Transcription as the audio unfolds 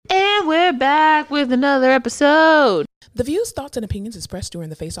we're back with another episode. The views, thoughts, and opinions expressed during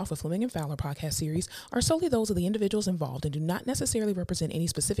the Face Off with Fleming and Fowler podcast series are solely those of the individuals involved and do not necessarily represent any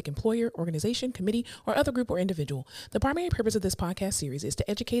specific employer, organization, committee, or other group or individual. The primary purpose of this podcast series is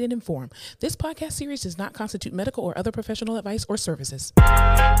to educate and inform. This podcast series does not constitute medical or other professional advice or services. It's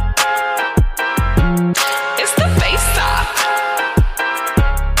the Face Off.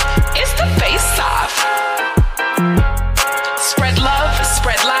 It's the Face Off. Spread love,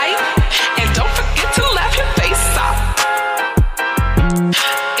 spread light, and don't forget to laugh your face off.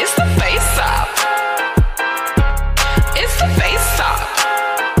 It's the Face Off. It's the Face Off.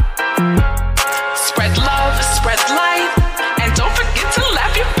 Spread love, spread light, and don't forget to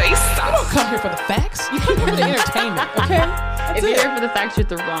laugh your face off. You don't come here for the facts. You come here for the entertainment, okay? If you're here for the facts, you're at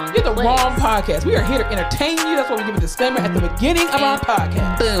the wrong You're the place. wrong podcast. We are here to entertain you. That's why we give a disclaimer at the beginning of our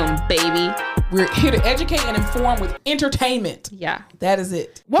podcast. Boom, baby. We're here to educate and inform with entertainment. Yeah. That is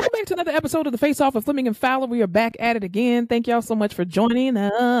it. Welcome back to another episode of the Face Off with Fleming and Fowler. We are back at it again. Thank y'all so much for joining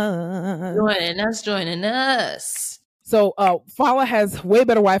us. Joining us. So Fowler has way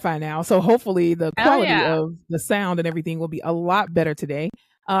better Wi-Fi now. So hopefully the Hell quality yeah. of the sound and everything will be a lot better today.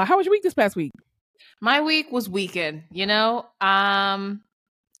 How was your week this past week? My week was weekend, you know?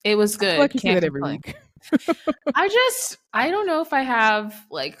 It was good. I feel like you say Can't that every complain. week. I don't know if I have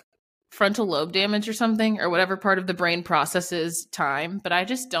like frontal lobe damage or something or whatever part of the brain processes time, but I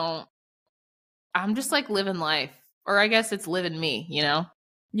just don't. I'm just like living life, or I guess it's living me, you know?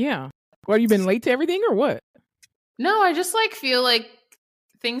 Yeah. Well, you been late to everything or what? No, I just like feel like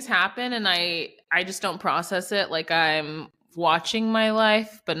things happen and I just don't process it. Like I'm watching my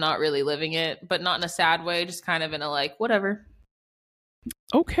life, but not really living it, but not in a sad way, just kind of in a like, whatever.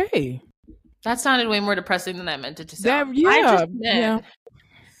 Okay. That sounded way more depressing than I meant it to sound. I Yeah. just meant,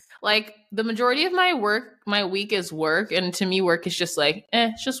 like the majority of my week is work. And to me, work is just like,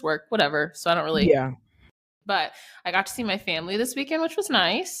 it's just work, whatever. So I don't really, Yeah. but I got to see my family this weekend, which was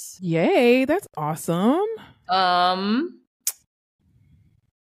nice. Yay. That's awesome.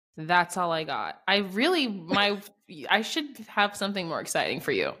 That's all I got. I should have something more exciting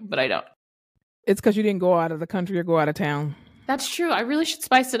for you, but I don't. It's because you didn't go out of the country or go out of town. That's true. I really should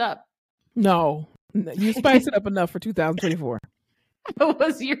spice it up. No. You spiced it up enough for 2024. What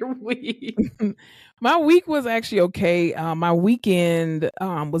was your week? My week was actually okay. My weekend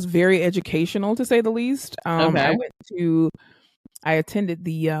was very educational, to say the least. Okay. I attended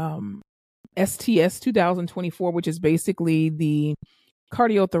the STS 2024, which is basically the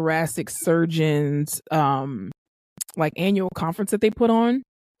cardiothoracic surgeons like annual conference that they put on.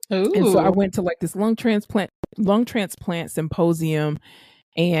 Ooh. And so I went to like this lung transplant symposium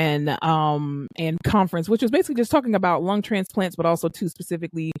and conference, which was basically just talking about lung transplants, but also too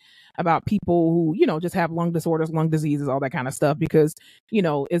specifically about people who, you know, just have lung disorders, lung diseases, all that kind of stuff, because, you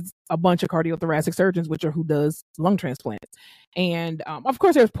know, it's a bunch of cardiothoracic surgeons, which are who does lung transplants. And of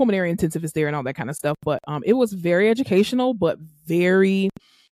course there's pulmonary intensivists there and all that kind of stuff, but it was very educational, but very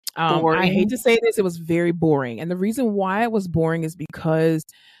I hate to say this, it was very boring. And the reason why it was boring is because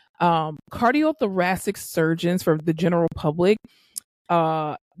cardiothoracic surgeons, for the general public,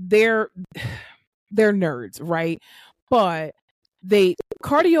 they're nerds, right? But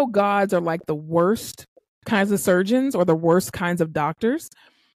cardio gods are like the worst kinds of surgeons or the worst kinds of doctors,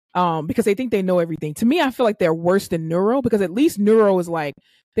 because they think they know everything. To me, I feel like they're worse than neuro, because at least neuro is like,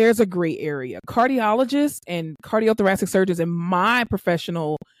 there's a gray area. Cardiologists and cardiothoracic surgeons, in my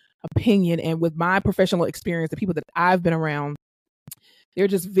professional opinion and with my professional experience, the people that I've been around, they're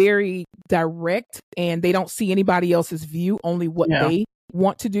just very direct and they don't see anybody else's view, only what they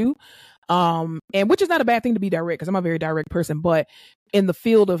want to do. And which is not a bad thing to be direct, because I'm a very direct person, but in the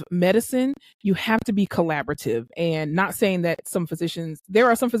field of medicine, you have to be collaborative. And not saying that there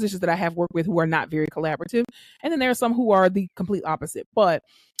are some physicians that I have worked with who are not very collaborative. And then there are some who are the complete opposite, but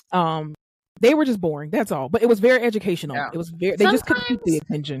they were just boring. That's all. But it was very educational. Yeah. It was they just couldn't keep the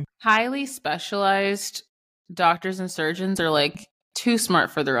attention. Highly Specialized doctors and surgeons are like too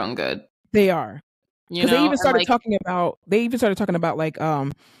smart for their own good. They are. You know, they even started talking about like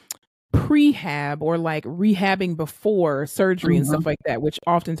prehab, or like rehabbing before surgery and stuff like that, which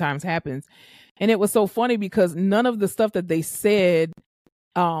oftentimes happens. And it was so funny because none of the stuff that they said,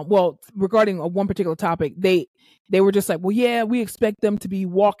 regarding one particular topic, they were just like, well, yeah, we expect them to be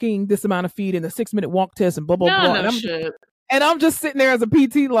walking this amount of feet in the 6-minute walk test and blah, blah, blah. And I'm just sitting there as a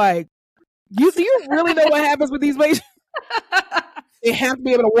PT like, do you really know what happens with these patients? They have to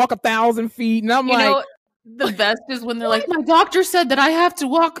be able to walk 1,000 feet. And I'm the best is when they're like, my doctor said that I have to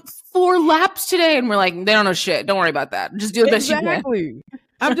walk 4 laps today. And we're like, they don't know shit. Don't worry about that. Just do the best you can.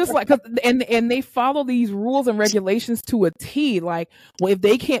 I'm just like, and they follow these rules and regulations to a T. Like, well, if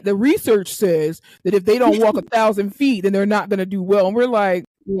they can't, the research says that if they don't walk 1,000 feet, then they're not going to do well. And we're like,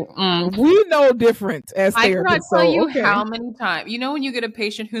 we know different as therapists. I cannot tell you how many times. You know when you get a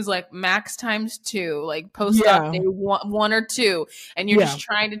patient who's like max times 2, like post-op day 1 or 2, and you're just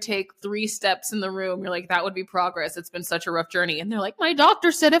trying to take 3 steps in the room. You're like, that would be progress. It's been such a rough journey. And they're like, my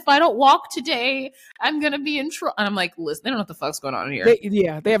doctor said if I don't walk today, I'm going to be in trouble. And I'm like, listen, they don't know what the fuck's going on here.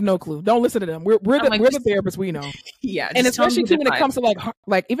 They have no clue. Don't listen to them. We're the therapists we know. Yeah. And especially too when it comes to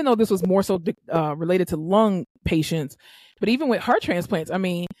like, even though this was more so related to lung patients, but even with heart transplants, I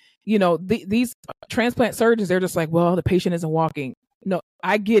mean, you know, these transplant surgeons, they're just like, well, the patient isn't walking. No,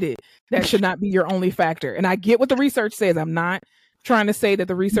 I get it. That should not be your only factor. And I get what the research says. I'm not trying to say that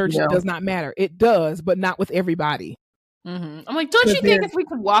the research does not matter. It does, but not with everybody. Mm-hmm. I'm like, don't you think if we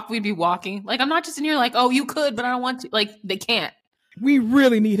could walk, we'd be walking? Like, I'm not just in here like, oh, you could, but I don't want to. Like, they can't. We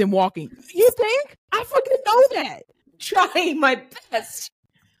really need him walking. You think? I fucking know that. Trying my best.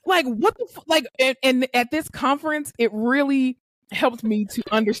 Like, what the like, and at this conference, it really helped me to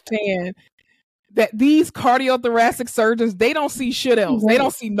understand that these cardiothoracic surgeons, they don't see shit else. They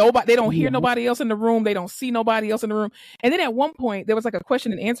don't see nobody. They don't hear nobody else in the room. They don't see nobody else in the room. And then at one point, there was like a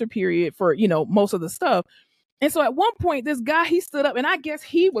question and answer period for, you know, most of the stuff. And so at one point, this guy, he stood up, and I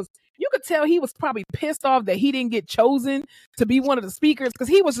guess you could tell he was probably pissed off that he didn't get chosen to be one of the speakers, because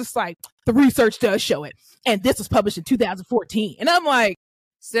he was just like, the research does show it. And this was published in 2014. And I'm like,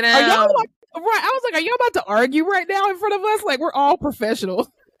 sit down. Are y'all like, right? I was like, are y'all about to argue right now in front of us? Like, we're all professionals.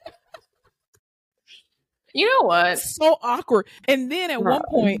 You know what? So awkward. And then at one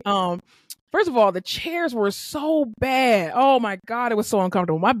point, first of all, the chairs were so bad. Oh my God, it was so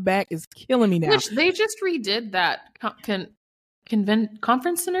uncomfortable. My back is killing me now. Which they just redid that conference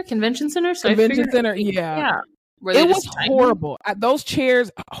center, convention center. So convention center, yeah. It was horrible. Those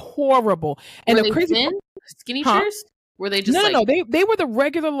chairs, horrible. And were the crazy thin, skinny chairs. Were they just no? They were the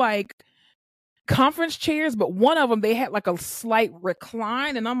regular like conference chairs, but one of them they had like a slight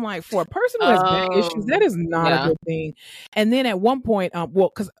recline, and I'm like, for a person who has back issues, that is not a good thing. And then at one point,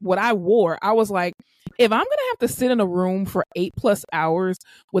 because what I wore, I was like, if I'm gonna have to sit in a room for 8+ hours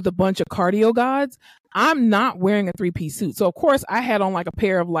with a bunch of cardio gods, I'm not wearing a 3-piece suit. So of course I had on like a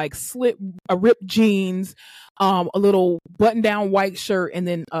pair of like ripped jeans, a little button down white shirt, and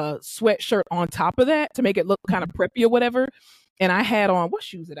then a sweatshirt on top of that to make it look kind of preppy or whatever. And I had on, what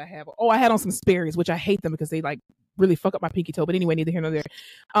shoes did I have? Oh, I had on some Sperry's, which I hate them because they like really fuck up my pinky toe. But anyway, neither here nor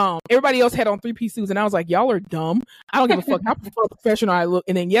there. Everybody else had on 3-piece suits, and I was like, y'all are dumb. I don't give a fuck how professional I look.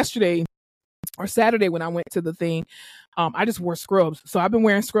 And then yesterday or Saturday when I went to the thing, I just wore scrubs. So I've been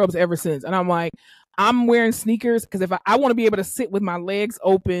wearing scrubs ever since. And I'm like, I'm wearing sneakers because if I want to be able to sit with my legs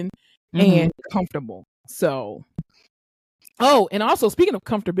open and comfortable. So, and also speaking of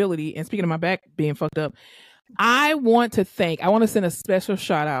comfortability and speaking of my back being fucked up, I want to send a special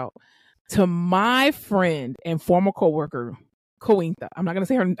shout out to my friend and former coworker, Cointa. I'm not going to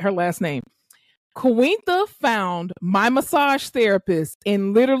say her last name. Cointa found my massage therapist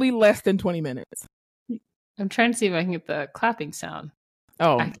in literally less than 20 minutes. I'm trying to see if I can get the clapping sound.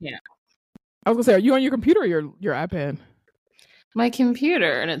 Oh, I can't. I was going to say, are you on your computer or your iPad? My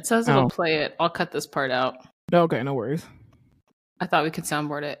computer, and it says it'll play it. I'll cut this part out. Okay, no worries. I thought we could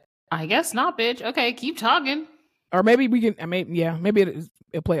soundboard it. I guess not, bitch. Okay, keep talking. Or maybe we can, maybe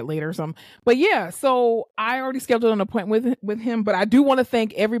it'll play it later or something. But yeah, so I already scheduled an appointment with him, but I do want to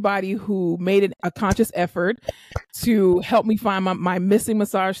thank everybody who made a conscious effort to help me find my missing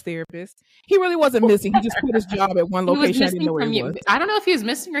massage therapist. He really wasn't missing. He just quit his job at one location. I didn't know where he was. I don't know if he was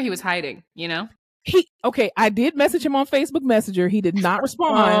missing or he was hiding, you know? I did message him on Facebook Messenger. He did not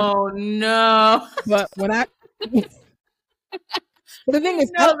respond. Oh, no. But when but the thing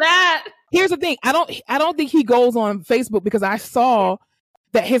is, here's the thing. I don't think he goes on Facebook because I saw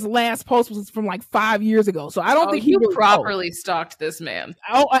that his last post was from like 5 years ago. So I don't think he really properly stalked this man.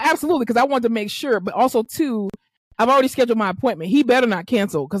 Oh, absolutely. Because I wanted to make sure. But also, too, I've already scheduled my appointment. He better not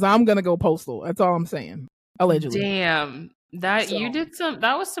cancel because I'm going to go postal. That's all I'm saying. Allegedly. Damn. That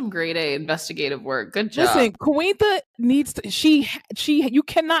was some grade A investigative work. Good job. Listen, Cointa needs to, you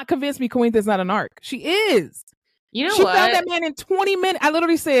cannot convince me Cointa is not an ARC. She is. You know she what? found that man in 20 minutes. I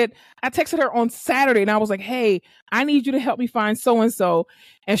literally said, I texted her on Saturday and I was like, hey, I need you to help me find so-and-so.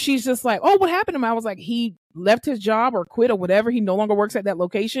 And she's just like, oh, what happened to him? I was like, he left his job or quit or whatever. He no longer works at that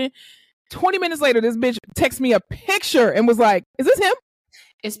location. 20 minutes later, this bitch texted me a picture and was like, is this him?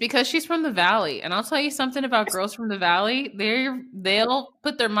 It's because she's from the Valley. And I'll tell you something about girls from the Valley. They'll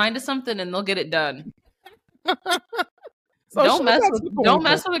put their mind to something and they'll get it done. So don't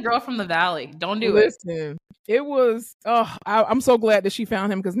mess with a girl from the valley. Don't do it. Listen, it was. I'm so glad that she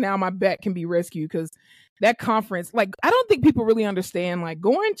found him because now my back can be rescued. Because that conference, like, I don't think people really understand. Like,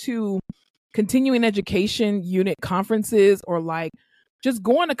 going to continuing education unit conferences or like just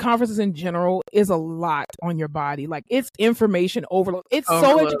going to conferences in general is a lot on your body. Like, it's information overload. It's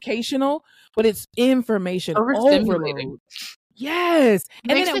so educational, but it's information overload. Yes.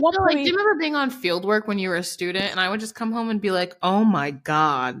 And then at one point, do you remember being on field work when you were a student and I would just come home and be like, oh my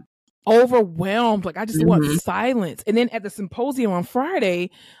God. Overwhelmed. Like, I just want silence. And then at the symposium on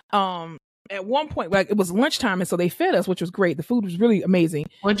Friday, at one point, like, it was lunchtime, and so they fed us, which was great. The food was really amazing.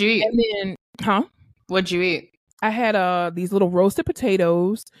 What'd you eat? And then, What'd you eat? I had these little roasted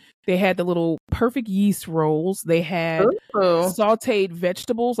potatoes. They had the little perfect yeast rolls. They had sauteed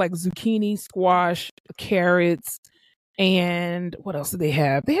vegetables like zucchini, squash, carrots, and what else did they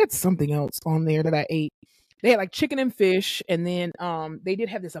have? They had something else on there that I ate. They had like chicken and fish, and then they did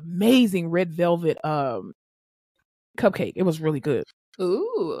have this amazing red velvet cupcake. It was really good.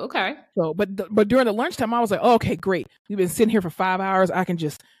 Ooh, okay. So, but during the lunchtime, I was like, oh, okay, great. We've been sitting here for 5 hours. I can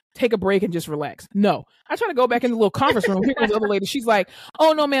just take a break and just relax. No, I try to go back in the little conference room. Here goes the other lady. She's like,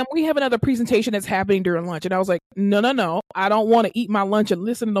 oh, no, ma'am, we have another presentation that's happening during lunch. And I was like, no. I don't want to eat my lunch and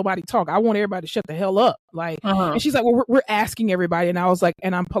listen to nobody talk. I want everybody to shut the hell up. Like, and she's like, well, we're asking everybody. And I was like,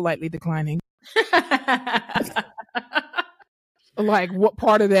 and I'm politely declining. Like, what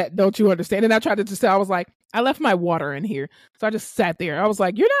part of that don't you understand? And I tried to just say, I was like, I left my water in here. So I just sat there. I was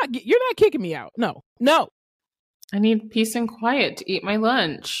like, you're not kicking me out. No. I need peace and quiet to eat my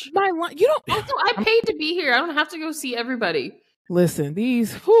lunch. You don't. Also, I paid to be here. I don't have to go see everybody. Listen,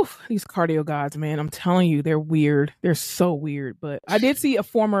 these cardio gods, man, I'm telling you, they're weird. They're so weird. But I did see a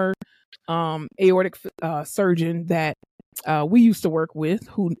former aortic surgeon that we used to work with,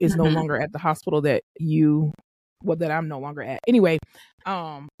 who is no longer at the hospital that I'm no longer at. Anyway,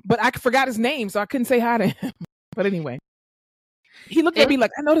 but I forgot his name, so I couldn't say hi to him. But anyway, he looked at me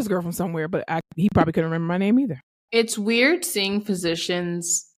like, I know this girl from somewhere, but he probably couldn't remember my name either. It's weird seeing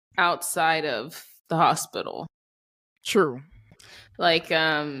physicians outside of the hospital. True. Like,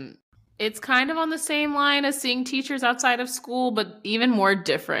 it's kind of on the same line as seeing teachers outside of school, but even more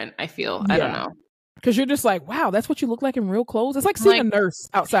different, I feel. Yeah. I don't know. Because you're just like, wow, that's what you look like in real clothes. It's like seeing a nurse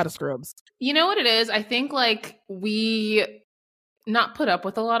outside of scrubs. You know what it is? I think, like, we not put up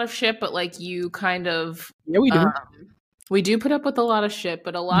with a lot of shit, but, like, you kind of... Yeah, we do. We do put up with a lot of shit,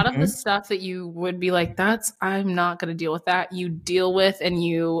 but a lot of the stuff that you would be like, I'm not going to deal with that. You deal with and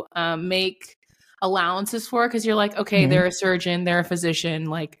you make allowances for, because you're like, okay, they're a surgeon, they're a physician,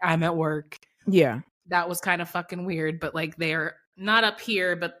 like, I'm at work. Yeah. That was kind of fucking weird, but, like, they're not up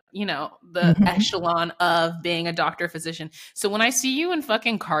here, but, you know, the echelon of being a doctor physician. So when I see you in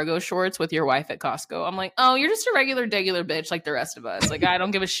fucking cargo shorts with your wife at Costco, I'm like, oh, you're just a regular bitch like the rest of us. Like, I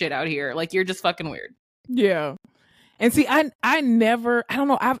don't give a shit out here. Like, you're just fucking weird. Yeah. And see, I don't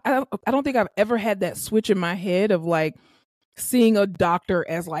know. I don't think I've ever had that switch in my head of like seeing a doctor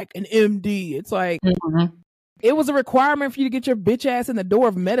as like an MD. It's like, it was a requirement for you to get your bitch ass in the door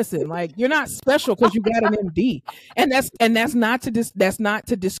of medicine. Like, you're not special because you got an MD. And that's not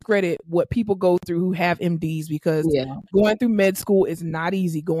to discredit what people go through who have MDs, because going through med school is not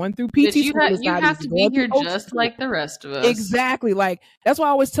easy. Going through PT school is not easy. You have to be here just like the rest of us. Exactly. Like, that's why I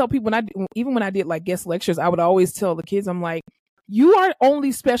always tell people even when I did like guest lectures, I would always tell the kids, I'm like, you aren't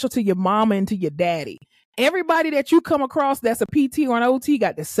only special to your mama and to your daddy. Everybody that you come across that's a PT or an OT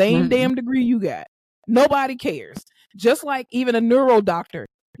got the same damn degree you got. Nobody cares. Just like even a neuro doctor.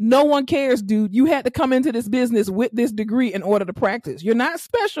 No one cares, dude. You had to come into this business with this degree in order to practice. You're not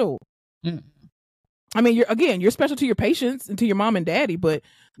special. I mean, you're special to your patients and to your mom and daddy, but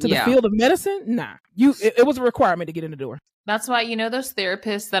to the field of medicine, nah. It was a requirement to get in the door. That's why, you know, those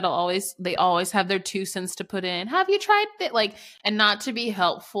therapists they always have their 2 cents to put in. Have you tried that? Like, and not to be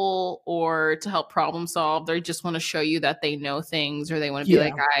helpful or to help problem solve. They just want to show you that they know things, or they want to be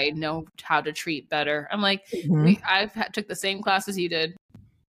like, I know how to treat better. I'm like, took the same class as you did.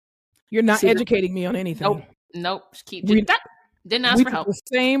 You're not educating me on anything. Nope. Didn't ask for help. The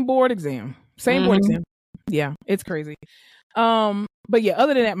same board exam. Board exam. Yeah, it's crazy. But yeah,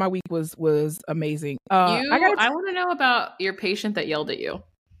 other than that, my week was amazing. I want to know about your patient that yelled at you.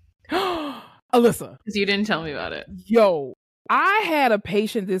 Alyssa. Because you didn't tell me about it. Yo, I had a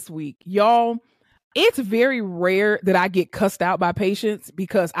patient this week. Y'all, it's very rare that I get cussed out by patients,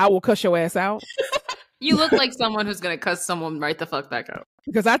 because I will cuss your ass out. You look like someone who's going to cuss someone right the fuck back out.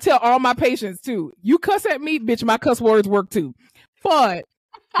 Because I tell all my patients too, you cuss at me, bitch, my cuss words work too. But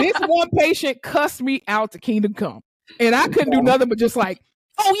this one patient cussed me out to Kingdom Come. And I couldn't do nothing but just like,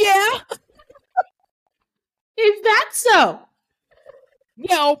 oh yeah. Is that so?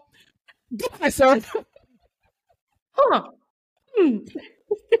 Well, goodbye, sir. Huh.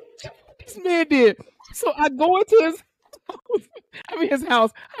 This man did. So I go into his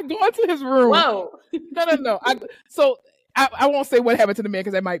house. I go into his room. Whoa. No. I won't say what happened to the man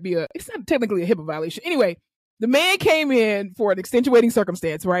because that might be it's not technically a HIPAA violation. Anyway, the man came in for an extenuating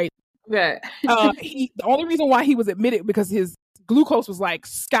circumstance, right? Yeah. The only reason why he was admitted because his glucose was like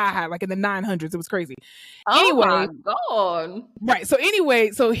sky high, like in the 900s. It was crazy. Oh my God. Right. So anyway,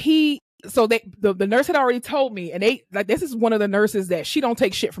 the nurse had already told me, and this is one of the nurses that she don't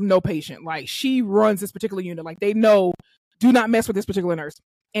take shit from no patient. Like, she runs this particular unit. Like, they know, do not mess with this particular nurse.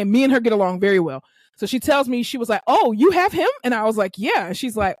 And me and her get along very well. So she tells me, she was like, "Oh, you have him?" And I was like, "Yeah." And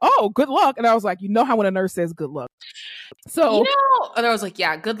she's like, "Oh, good luck." And I was like, you know how when a nurse says good luck. So, and I was like,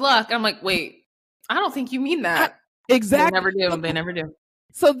 "Yeah, good luck." I'm like, wait, I don't think you mean that. Exactly. They never do.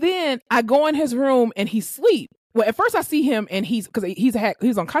 So then I go in his room and he's asleep. Well, at first I see him and he's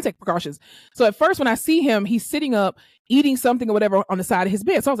on contact precautions. So at first when I see him, he's sitting up eating something or whatever on the side of his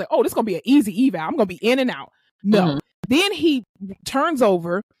bed. So I was like, oh, this is going to be an easy eval. I'm going to be in and out. No. Mm-hmm. Then he turns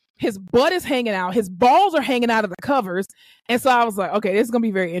over. His butt is hanging out. His balls are hanging out of the covers. And so I was like, okay, this is going to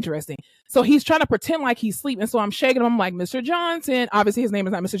be very interesting. So he's trying to pretend like he's asleep. And so I'm shaking him. I'm like, "Mr. Johnson." Obviously, his name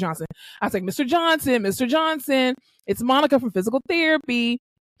is not Mr. Johnson. I was like, "Mr. Johnson, it's Monica from physical therapy."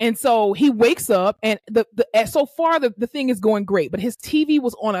 And so he wakes up, and so far the thing is going great, but his TV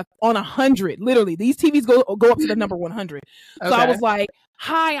was on 100. Literally, these TVs go up to the number 100. Okay. So I was like,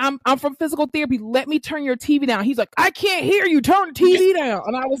 "Hi, I'm from physical therapy. Let me turn your TV down." He's like, "I can't hear you. Turn the TV down."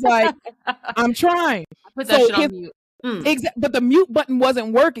 And I was like, "I'm trying." Put that shit on mute. But the mute button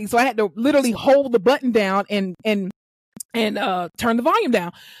wasn't working, so I had to literally hold the button down and turn the volume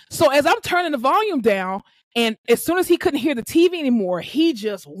down. So as I'm turning the volume down, and as soon as he couldn't hear the TV anymore, he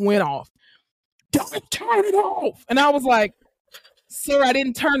just went off. "Don't turn it off." And I was like, "Sir, I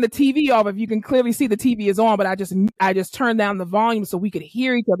didn't turn the TV off. If you can clearly see the TV is on, but I just turned down the volume so we could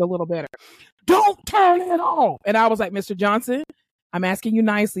hear each other a little better." "Don't turn it off." And I was like, "Mr. Johnson, I'm asking you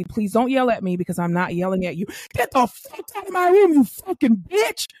nicely. Please don't yell at me because I'm not yelling at you. Get the fuck out of my room, you fucking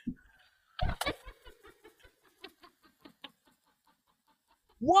bitch."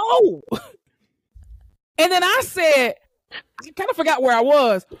 Whoa. And then I said, I kind of forgot where I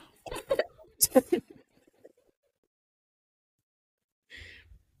was.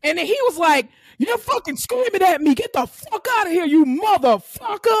 And then he was like, "You're fucking screaming at me. Get the fuck out of here, you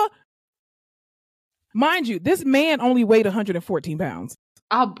motherfucker." Mind you, this man only weighed 114 pounds.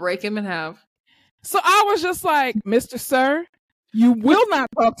 I'll break him in half. So I was just like, "Mr. Sir, you will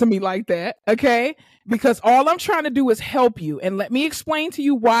not talk to me like that, okay? Because all I'm trying to do is help you. And let me explain to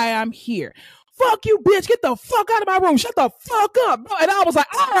you why I'm here. Fuck you, bitch. Get the fuck out of my room. Shut the fuck up." Bro. And I was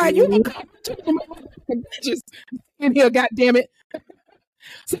like, "All right, you can come to bitches in here, goddammit."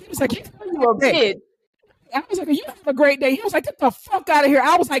 So he was like, "You a bitch." I was like, "You have a great day." He was like, "Get the fuck out of here."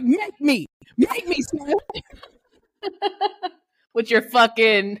 I was like, make me, son. With your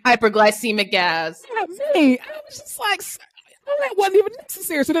fucking hyperglycemic gas. Yeah, me. I was just like, that wasn't even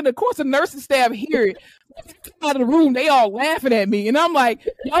necessary. So then, of course, the nursing staff hear it. Come out of the room, they all laughing at me. And I'm like,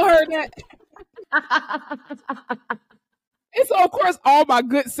 "Y'all heard that?" And so, of course, all my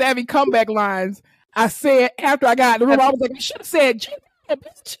good, savvy comeback lines I said after I got in the room. I was like, I should have said,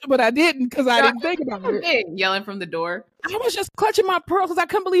 bitch, but I didn't because I didn't think about it. Yelling from the door. I was just clutching my pearls because I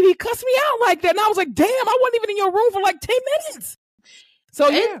couldn't believe he cussed me out like that. And I was like, damn, I wasn't even in your room for like 10 minutes. So,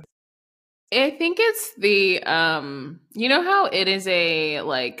 yeah. I think it's the, you know how it is a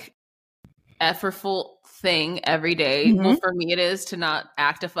like effortful thing every day? Mm-hmm. Well, for me, it is to not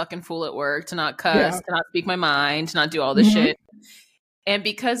act a fucking fool at work, to not cuss, to not speak my mind, to not do all this shit. And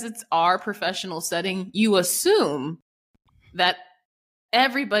because it's our professional setting, you assume that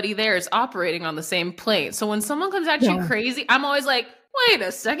everybody there is operating on the same plane. So when someone comes at you crazy, I'm always like, wait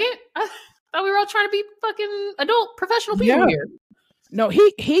a second. I thought we were all trying to be fucking adult professional people here. No,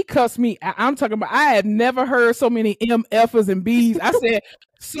 he cussed me. I'm talking about, I had never heard so many MFers and Bs. I said,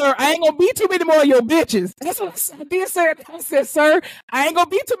 "Sir, I ain't gonna be too many more of your bitches." That's what I did say. I said, "Sir, I ain't gonna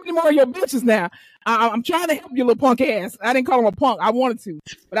be too many more of your bitches now. I'm trying to help you, little punk ass." I didn't call him a punk. I wanted to.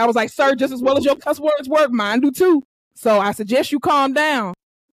 But I was like, "Sir, just as well as your cuss words work, mine do too. So I suggest you calm down."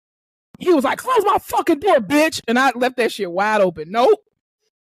 He was like, "Close my fucking door, bitch." And I left that shit wide open. Nope.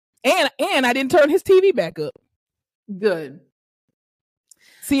 And I didn't turn his TV back up. Good.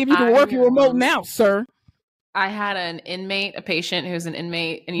 See if you can work your remote now, sir. I had a patient who's an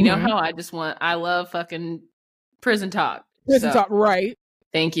inmate, and you know how I love fucking prison talk. Prison talk, right.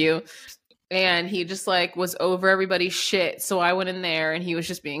 Thank you. And he just like was over everybody's shit. So I went in there and he was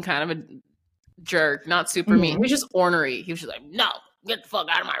just being kind of a jerk, not super mean. He was just ornery. He was just like, no, get the fuck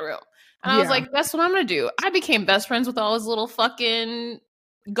out of my room. And I was like, that's what I'm going to do. I became best friends with all his little fucking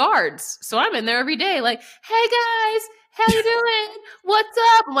guards. So I'm in there every day like, hey guys, how you doing? What's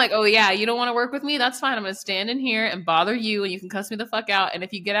up? I'm like, oh yeah, you don't want to work with me? That's fine. I'm going to stand in here and bother you and you can cuss me the fuck out. And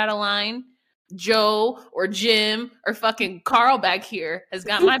if you get out of line, Joe or Jim or fucking Carl back here has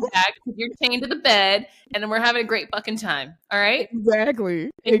got my back. You're chained to the bed and then we're having a great fucking time. All right? Exactly.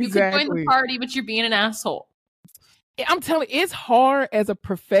 And you can join the party, but you're being an asshole. I'm telling you, it's hard as a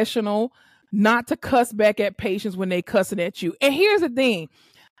professional not to cuss back at patients when they cussing at you. And here's the thing.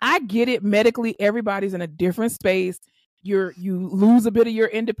 I get it. Medically, everybody's in a different space. You lose a bit of your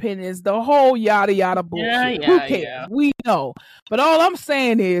independence, the whole yada yada bullshit. Who cares? Yeah. We know. But all I'm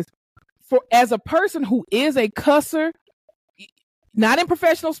saying is, as a person who is a cusser, not in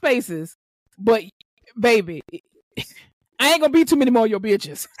professional spaces, but baby, I ain't gonna be too many more of your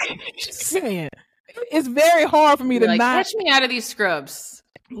bitches. Just saying. It's very hard for me to not catch me out of these scrubs.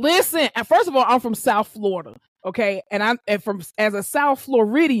 Listen, first of all, I'm from South Florida, okay, and as a South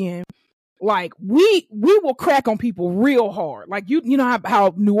Floridian, like we will crack on people real hard. Like you know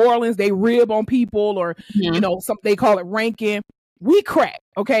how New Orleans they rib on people, or you know they call it ranking. We crack,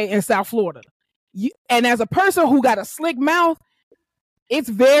 okay, in South Florida. And as a person who got a slick mouth, it's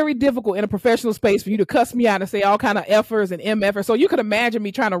very difficult in a professional space for you to cuss me out and say all kind of F'ers and MF'ers. So you could imagine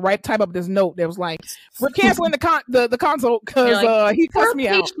me trying to type up this note that was like, we're canceling the consult because he cussed me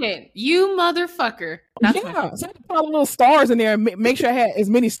out. You motherfucker. That's so I had to put little stars in there and make sure I had as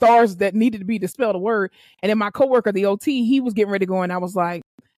many stars that needed to be to spell the word. And then my coworker, the OT, he was getting ready to go in. I was like,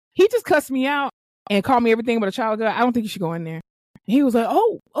 he just cussed me out and called me everything but a child girl. I don't think you should go in there. And he was like,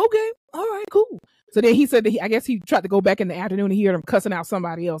 oh, okay. All right, cool. So then he said that I guess he tried to go back in the afternoon and hear him cussing out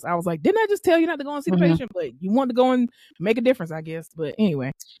somebody else. I was like, didn't I just tell you not to go and see the patient? But you want to go and make a difference, I guess. But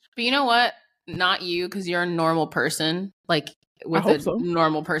anyway. But you know what? Not you, because you're a normal person, like with a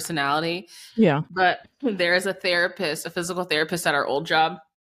normal personality. Yeah. But there is a therapist, a physical therapist at our old job.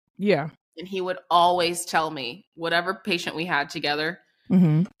 Yeah. And he would always tell me, whatever patient we had together,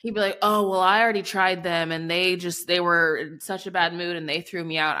 he'd be like, oh, well, I already tried them and they were in such a bad mood and they threw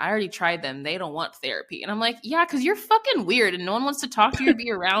me out. I already tried them. They don't want therapy. And I'm like, yeah, because you're fucking weird and no one wants to talk to you or be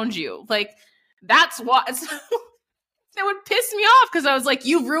around you. Like, that's what that would piss me off, because I was like,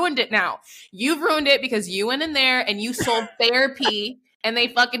 you've ruined it now. You've ruined it because you went in there and you sold therapy and they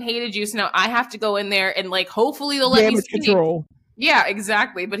fucking hated you. So now I have to go in there and like, hopefully they'll let me control. Yeah,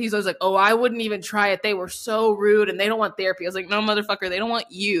 exactly. But he's always like, oh, I wouldn't even try it. They were so rude and they don't want therapy. I was like, no, motherfucker, they don't want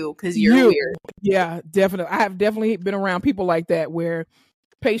you because you're weird. Yeah, definitely. I have definitely been around people like that where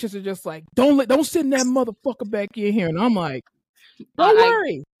patients are just like, don't send that motherfucker back in here. And I'm like, don't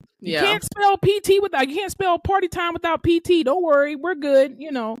worry. You can't spell PT you can't spell party time without PT. Don't worry. We're good,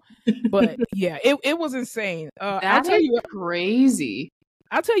 you know. But yeah, it was insane. I'll tell you crazy.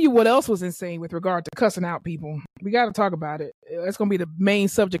 I'll tell you what else was insane with regard to cussing out people. We got to talk about it. That's going to be the main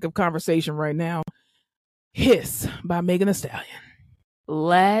subject of conversation right now. Hiss by Megan Thee Stallion.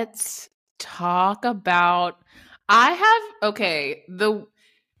 Let's talk about,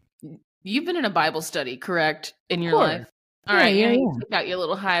 you've been in a Bible study, correct? In your life? All right. You take out your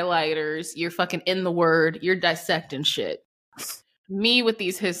little highlighters. You're fucking in the word. You're dissecting shit. Me with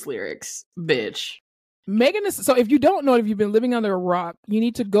these Hiss lyrics, bitch. So if you don't know, if you've been living under a rock, you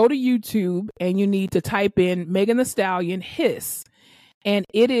need to go to YouTube and you need to type in Megan Thee Stallion Hiss. And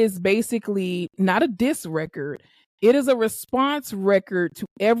it is basically not a diss record. It is a response record to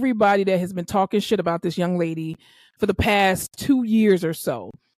everybody that has been talking shit about this young lady for the past 2 years or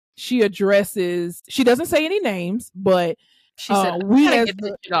so. She doesn't say any names, but she said, we get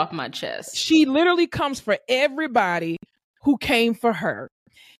this shit off my chest. She literally comes for everybody who came for her.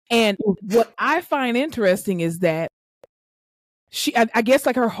 And what I find interesting is that I guess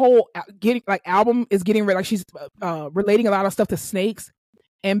like her whole album is getting like she's relating a lot of stuff to snakes.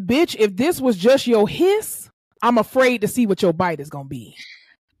 And bitch, if this was just your hiss, I'm afraid to see what your bite is gonna be.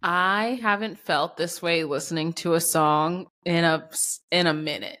 I haven't felt this way listening to a song in a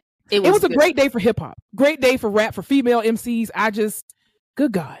minute. It was a great day for hip hop, great day for rap, for female MCs.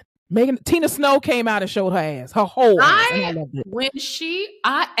 Good God. Tina Snow came out and showed her ass, her whole ass. And I loved it.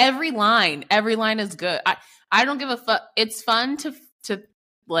 Every line is good. I don't give a fuck. It's fun to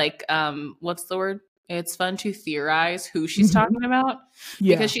like, what's the word? It's fun to theorize who she's talking about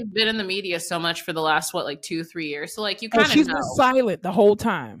because she's been in the media so much for the last, 2-3 years. So like you kind of know. She's been silent the whole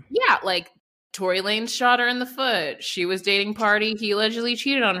time. Yeah. Like Tory Lanez shot her in the foot. She was dating Party. He allegedly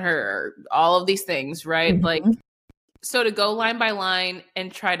cheated on her. All of these things, right? Mm-hmm. Like, so to go line by line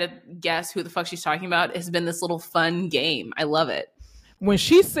and try to guess who the fuck she's talking about has been this little fun game. I love it. when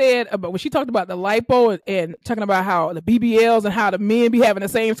she talked about the lipo and talking about how the BBLs and how the men be having the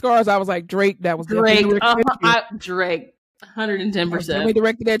same scars, I was like, Drake, that was Drake, Drake, 110%. Definitely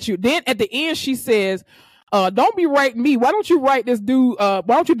directed at you. Then at the end, she says, don't be writing me. Why don't you write this dude? Why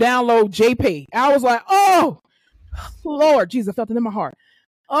don't you download JPay? I was like, oh, Lord Jesus, I felt it in my heart.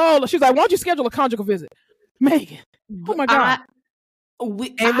 Oh, she's like, why don't you schedule a conjugal visit? Megan. Oh my God.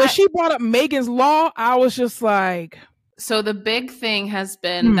 When she brought up Megan's Law, I was just like. So the big thing has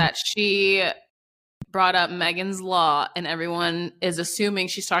been that she brought up Megan's Law, and everyone is assuming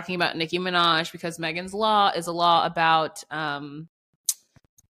she's talking about Nicki Minaj because Megan's Law is a law about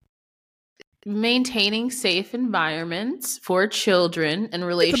maintaining safe environments for children in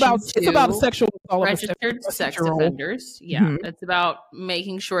relation it's about sexual assault registered sex offenders. Yeah, it's about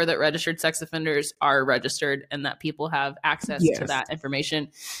making sure that registered sex offenders are registered and that people have access to that information.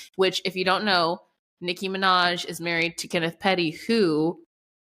 Which, if you don't know, Nicki Minaj is married to Kenneth Petty, who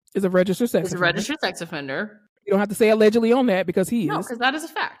is a registered sex offender. You don't have to say allegedly on that because he is. No, because that is a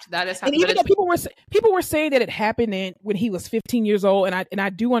fact. That is happening. And even though people were saying that it happened when he was 15 years old, and I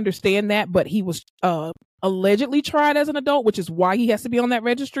do understand that, but he was allegedly tried as an adult, which is why he has to be on that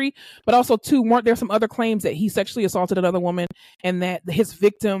registry. But also, too, weren't there some other claims that he sexually assaulted another woman and that his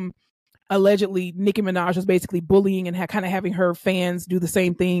victim, allegedly, Nicki Minaj, was basically bullying and kind of having her fans do the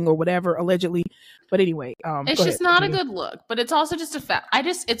same thing or whatever, allegedly. But anyway, it's just not a good look, but it's also just a fact.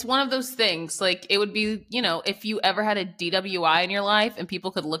 It's one of those things. Like, it would be, if you ever had a DWI in your life and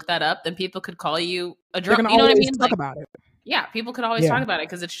people could look that up, then people could call you a drunk. You know what I mean? Talk about it. Yeah, people could always talk about it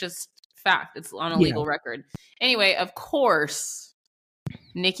because it's just fact. It's on a legal record. Anyway, of course,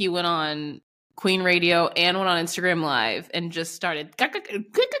 Nicki went on Queen Radio and went on Instagram Live and just started a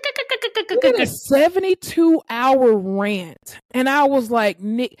 72-hour rant. And I was like,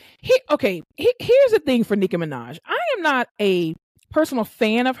 here's the thing for Nicki Minaj. I am not a personal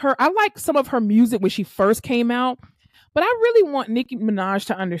fan of her. I like some of her music when she first came out, but I really want Nicki Minaj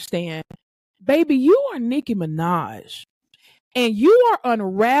to understand, baby, you are Nicki Minaj. And you are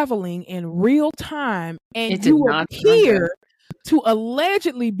unraveling in real time, and you appear to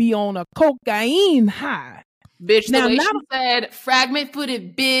allegedly be on a cocaine high. Bitch, the way she said, fragment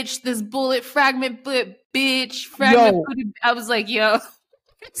footed bitch, this bullet fragment foot bitch, fragment footed. I was like, yo.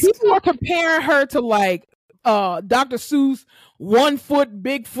 People are comparing her to like Dr. Seuss, 1 foot,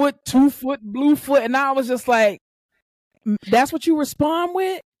 big foot, 2 foot, blue foot. And I was just like, that's what you respond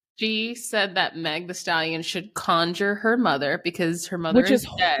with? She said that Meg Thee Stallion should conjure her mother because her mother is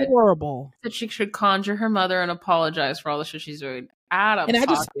dead. Horrible. That she should conjure her mother and apologize for all the shit she's doing. Out of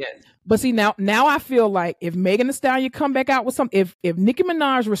pocket. But see, now I feel like if Megan Thee Stallion come back out with something, if Nicki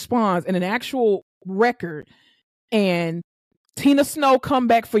Minaj responds in an actual record, and Tina Snow come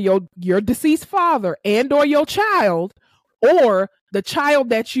back for your deceased father and or your child, or the child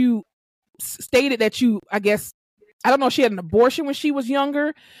that you stated that you, I guess, I don't know if she had an abortion when she was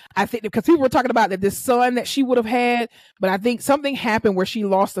younger. I think because people were talking about that this son that she would have had, but I think something happened where she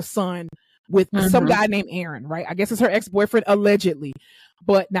lost a son with some guy named Aaron, right? I guess it's her ex-boyfriend, allegedly.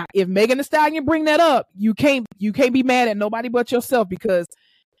 But now, if Megan Thee Stallion bring that up, you can't be mad at nobody but yourself because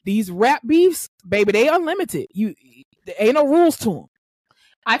these rap beefs, baby, they unlimited. There ain't no rules to them.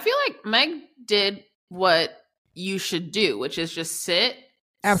 I feel like Meg did what you should do, which is just sit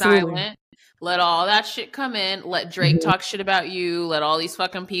silent. Let all that shit come in. Let Drake talk shit about you. Let all these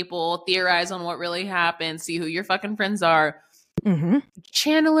fucking people theorize on what really happened. See who your fucking friends are.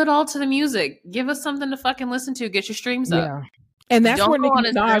 Channel it all to the music. Give us something to fucking listen to. Get your streams up. And that's where Nicki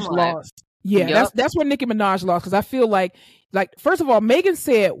Minaj lost. Yeah, that's where Nicki Minaj lost. Because I feel like first of all, Megan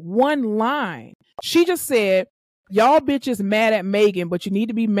said one line. She just said, y'all bitches mad at Megan, but you need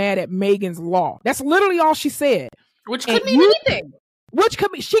to be mad at Megan's Law. That's literally all she said. Which could mean anything.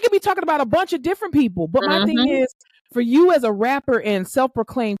 She could be talking about a bunch of different people. But my thing is, for you as a rapper and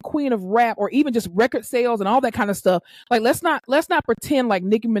self-proclaimed queen of rap, or even just record sales and all that kind of stuff, like let's not pretend like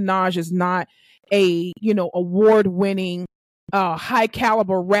Nicki Minaj is not a award-winning high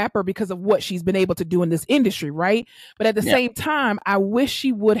caliber rapper because of what she's been able to do in this industry, right? But at the same time, I wish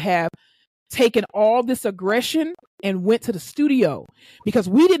she would have taken all this aggression and went to the studio, because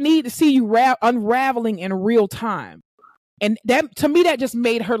we didn't need to see you unraveling in real time. And that, to me, that just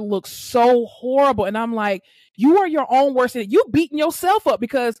made her look so horrible. And I'm like, you are your own worst enemy. You beating yourself up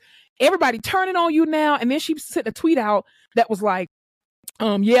because everybody turning on you now. And then she sent a tweet out that was like,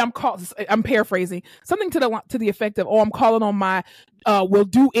 I'm paraphrasing something to the effect of, I'm calling on my will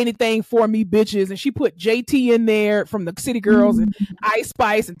do anything for me bitches. And she put JT in there from the City Girls and Ice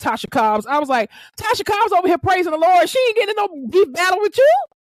Spice and Tasha Cobbs. I was like, Tasha Cobbs over here praising the Lord. She ain't getting no beef battle with you.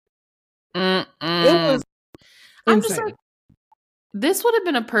 It was insane. I'm just like, This would have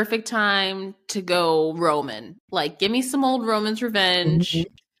been a perfect time to go Roman. Like, give me some old Roman's Revenge.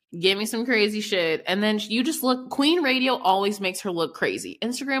 Give me some crazy shit. And then you just look, Queen Radio always makes her look crazy.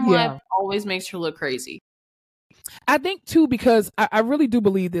 Instagram Live always makes her look crazy. I think too, because I really do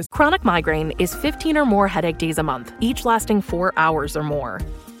believe this. Chronic migraine is 15 or more headache days a month, each lasting 4 hours or more.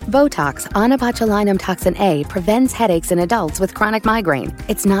 Botox, onabotulinum toxin A, prevents headaches in adults with chronic migraine.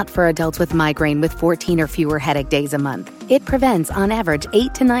 It's not for adults with migraine with 14 or fewer headache days a month. It prevents, on average,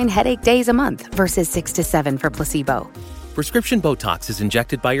 8 to 9 headache days a month versus 6 to 7 for placebo. Prescription Botox is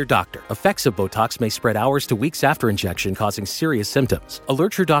injected by your doctor. Effects of Botox may spread hours to weeks after injection, causing serious symptoms.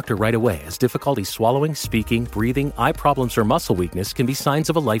 Alert your doctor right away, as difficulty swallowing, speaking, breathing, eye problems, or muscle weakness can be signs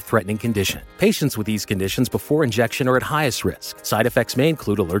of a life-threatening condition. Patients with these conditions before injection are at highest risk. Side effects may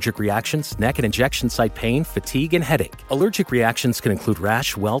include allergic reactions, neck and injection site pain, fatigue, and headache. Allergic reactions can include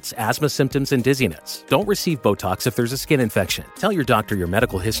rash, welts, asthma symptoms, and dizziness. Don't receive Botox if there's a skin infection. Tell your doctor your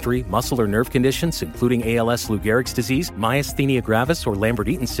medical history, muscle or nerve conditions, including ALS, Lou Gehrig's disease, myasthenia gravis, or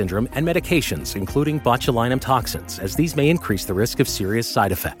Lambert-Eaton syndrome, and medications, including botulinum toxins, as these may increase the risk of serious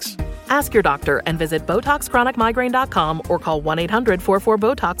side effects. Ask your doctor and visit BotoxChronicMigraine.com or call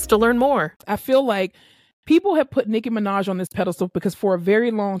 1-800-44-BOTOX to learn more. I feel like people have put Nicki Minaj on this pedestal because for a very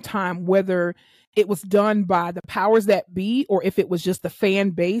long time, whether it was done by the powers that be or if it was just the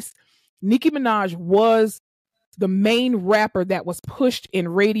fan base, Nicki Minaj was the main rapper that was pushed in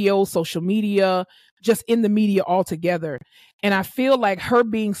radio, social media, just in the media altogether. And I feel like her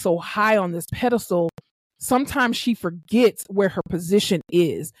being so high on this pedestal, sometimes she forgets where her position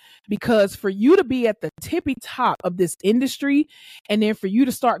is, because for you to be at the tippy top of this industry and then for you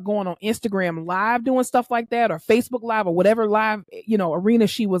to start going on Instagram Live doing stuff like that, or Facebook Live, or whatever live, arena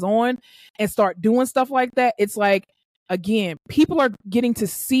she was on, and start doing stuff like that, it's like, again, people are getting to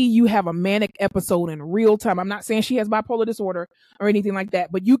see you have a manic episode in real time. I'm not saying she has bipolar disorder or anything like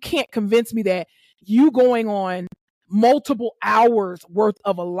that, but you can't convince me that you going on multiple hours worth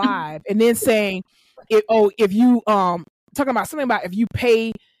of a live and then saying, if you talking about something about if you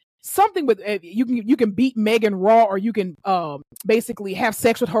pay something with you can beat Megan raw, or you can basically have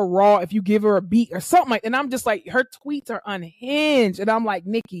sex with her raw if you give her a beat or something like. And I'm just like, her tweets are unhinged, and I'm like,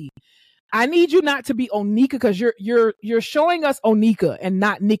 Nikki, I need you not to be Onika, because you're showing us Onika and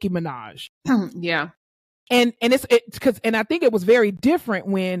not Nicki Minaj. Yeah, and it's because I think it was very different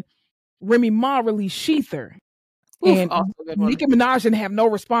when Remy Ma released Sheether. And Nicki Minaj didn't have no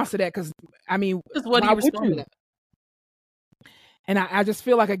response to that, because I mean, what do you respond to that? And I just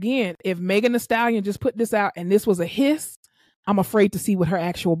feel like, again, if Megan Thee Stallion just put this out and this was a hiss, I'm afraid to see what her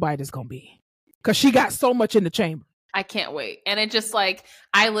actual bite is gonna be, because she got so much in the chamber. I can't wait. And it just, like,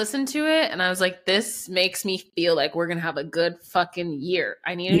 I listened to it and I was like, this makes me feel like we're gonna have a good fucking year.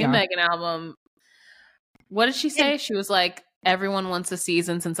 I need a new Megan album. What did she say? She was like, everyone wants a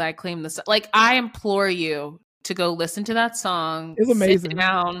season since I claimed this. Like, I implore you to go listen to that song. It's amazing. Sit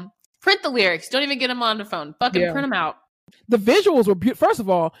down, print the lyrics. Don't even get them on the phone. Fucking print them out. The visuals were beautiful. First of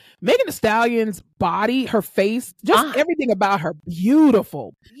all, Megan Thee Stallion's body, her face, just everything about her,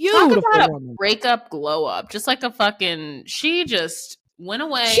 beautiful. Talk about a breakup glow up. Just like a fucking, she just went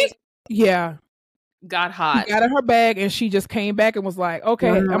away. Got hot. She got in her bag and she just came back and was like, okay,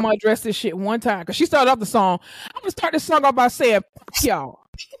 I'm gonna address this shit one time. Because she started off the song, I'm gonna start this song off by saying, fuck y'all.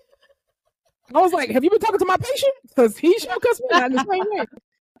 I was like, have you been talking to my patient? Because he sure cussed me out in the same way.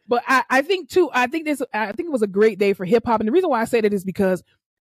 But I think too, I think it was a great day for hip hop. And the reason why I say that is because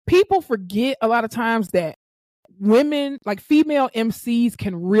people forget a lot of times that women, like female MCs,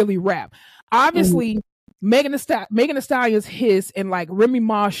 can really rap. Obviously, Megan Thee Stallion's Hiss and like Remy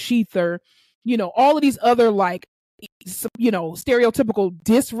Ma Sheether, all of these other like, stereotypical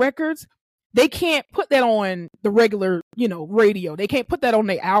diss records, they can't put that on the regular, radio. They can't put that on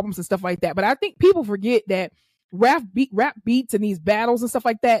their albums and stuff like that. But I think people forget that rap beats and these battles and stuff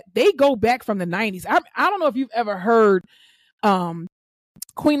like that, they go back from the 90s. I don't know if you've ever heard Queen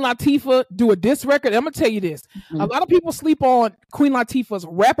Latifah do a diss record. I'm gonna tell you this. A lot of people sleep on Queen Latifah's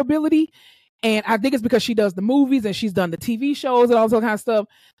rap ability, and I think it's because she does the movies and she's done the TV shows and all that kind of stuff.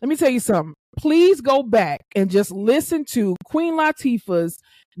 Let me tell you something. Please go back and just listen to Queen Latifah's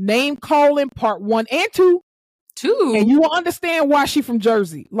Name Calling Part 1 and 2. And you will understand why she from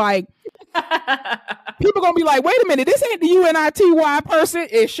Jersey. Like, people gonna be like, wait a minute, this ain't the UNITY person.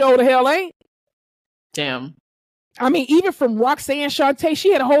 It sure the hell ain't. Damn. I mean, even from Roxanne Shante,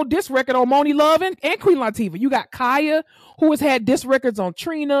 she had a whole diss record on Moni Love and Queen Latifah. You got Kaya, who has had diss records on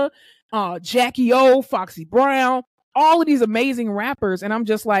Trina, Jackie O, Foxy Brown, all of these amazing rappers. And I'm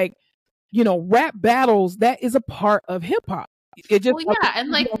just like, rap battles, that is a part of hip hop. It just Well, yeah, and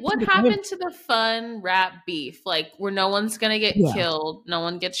like, what happened to the fun rap beef? Like, where no one's gonna get killed, no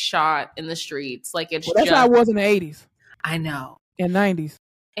one gets shot in the streets. Like, it's that's how it was in the 80s. I know. And 90s.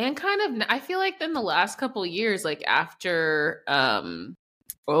 And kind of, I feel like in the last couple of years, like after,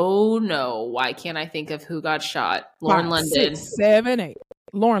 oh no, why can't I think of who got shot? Lauren 5, London. 6, 7, 8.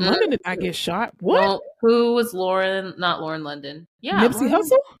 Lauren London did not get shot. What? Well, who was Lauren? Not Lauren London. Yeah, Nipsey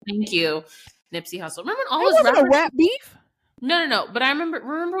Hussle. Thank you, Nipsey Hussle. Remember when all those those rappers? A rap beef? No. But I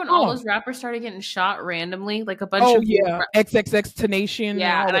remember when all those rappers started getting shot randomly, like a bunch of XXX Tenacion.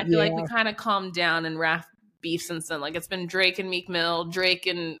 Yeah, and I feel like we kind of calmed down in rap beef since then. Like it's been Drake and Meek Mill,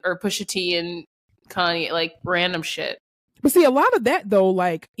 or Pusha T and Kanye, like random shit. But see, a lot of that though,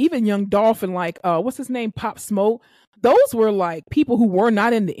 like even Young Dolph and like what's his name, Pop Smoke, those were like people who were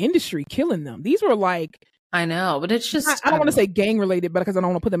not in the industry killing them. These were like, I know, but it's just I don't want to say gang related, because I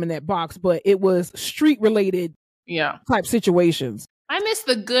don't want to put them in that box, but it was street related type situations. I miss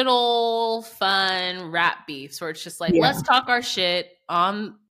the good old fun rap beefs where it's just like, let's talk our shit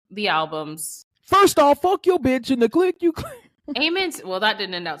on the albums. First off, fuck your bitch in the click you click. Amen. Well, that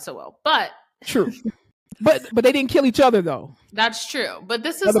didn't end out so well, but true. But they didn't kill each other though. That's true. But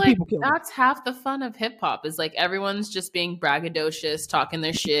this is like, that's half the fun of hip hop is like everyone's just being braggadocious, talking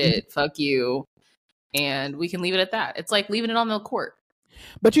their shit, fuck you. And we can leave it at that. It's like leaving it on the court.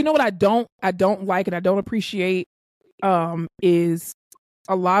 But you know what I don't like and I don't appreciate is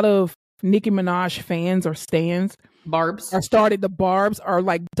a lot of Nicki Minaj fans or stans the Barbs are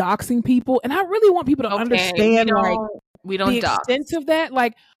like doxing people, and I really want people to understand we don't the extent of that.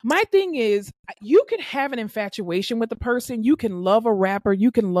 Like my thing is, you can have an infatuation with a person, you can love a rapper,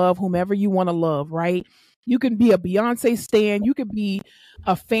 you can love whomever you want to love, right? You can be a Beyonce stan, you could be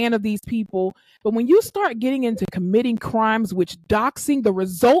a fan of these people, but when you start getting into committing crimes, which doxing, the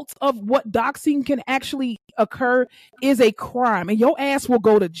results of what doxing can actually occur is a crime, and your ass will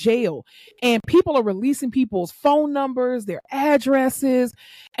go to jail. And people are releasing people's phone numbers, their addresses,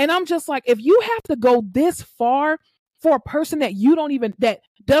 and I'm just like, if you have to go this far for a person that that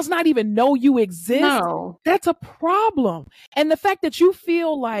does not even know you exist, that's a problem. And the fact that you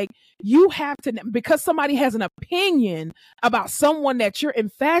feel like you have to, because somebody has an opinion about someone that you're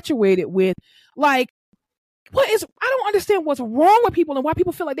infatuated with, like, I don't understand what's wrong with people and why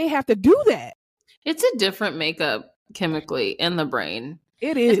people feel like they have to do that. It's a different makeup chemically in the brain.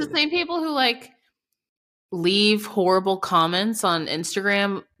 It is. It's the same people who like leave horrible comments on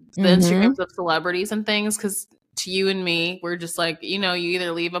Instagram, the Instagrams of celebrities and things, because to you and me, we're just like, you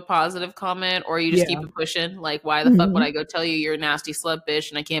either leave a positive comment or you just keep it pushing. Like, why the fuck would I go tell you you're a nasty slut bitch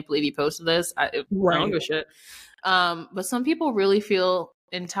and I can't believe you posted this? I don't give a shit. But some people really feel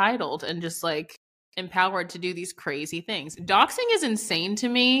entitled and just like empowered to do these crazy things. Doxing is insane to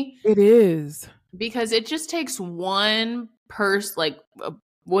me. It is. Because it just takes one person, like,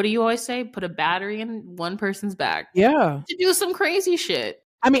 what do you always say? Put a battery in one person's back. Yeah. To do some crazy shit.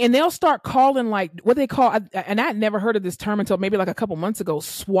 I mean, and they'll start calling like what they call, and I'd never heard of this term until maybe like a couple months ago,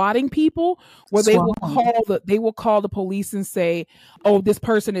 swatting people, where they will call the police and say, oh, this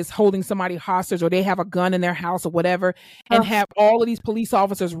person is holding somebody hostage, or they have a gun in their house or whatever, and have all of these police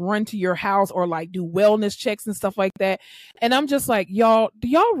officers run to your house or like do wellness checks and stuff like that. And I'm just like, y'all, do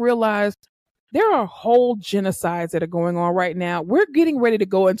y'all realize there are whole genocides that are going on right now? We're getting ready to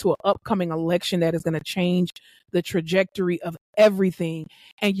go into an upcoming election that is going to change the trajectory of everything.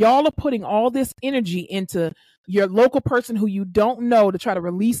 And y'all are putting all this energy into your local person who you don't know to try to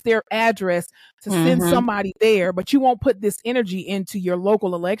release their address to send somebody there, but you won't put this energy into your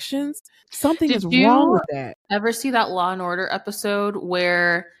local elections. Something is wrong with that. Ever see that Law and Order episode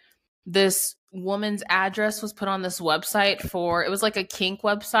where this woman's address was put on this website it was like a kink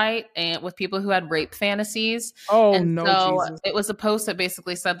website and with people who had rape fantasies. Oh, and no, so Jesus. It was a post that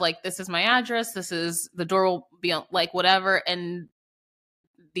basically said like, this is my address, this is the door will be on, like whatever, and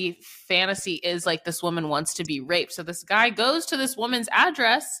the fantasy is like this woman wants to be raped. So this guy goes to this woman's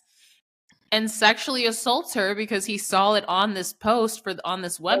address and sexually assaults her because he saw it on this post on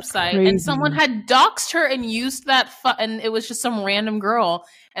this website, and someone had doxed her and used that and it was just some random girl,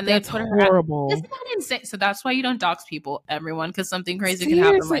 and they put her horrible. Isn't that insane? So that's why you don't dox people, everyone, because something crazy can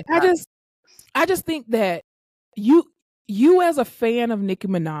happen like that. I just think that you as a fan of Nicki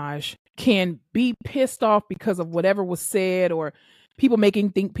Minaj can be pissed off because of whatever was said or people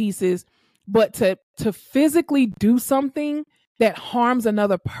making think pieces, but to physically do something that harms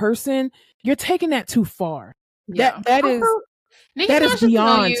another person, you're taking that too far. Yeah. That is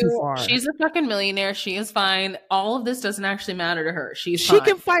beyond too far. She's a fucking millionaire. She is fine. All of this doesn't actually matter to her. She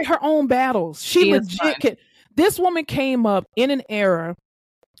can fight her own battles. She legit can. This woman came up in an era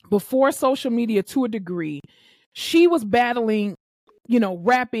before social media to a degree she was battling,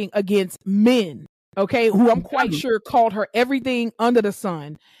 rapping against men, okay, who I'm quite sure called her everything under the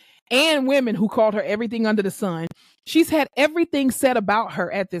sun, and women who called her everything under the sun. She's had everything said about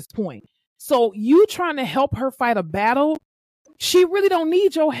her at this point. So you trying to help her fight a battle, she really don't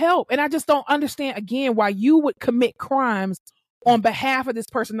need your help. And I just don't understand, again, why you would commit crimes on behalf of this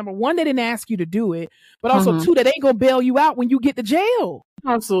person. Number one, they didn't ask you to do it, but also two, that ain't gonna bail you out when you get to jail.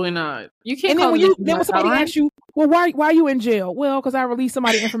 Absolutely not. You can't. And then when somebody asks you, well, why are you in jail? Well, because I released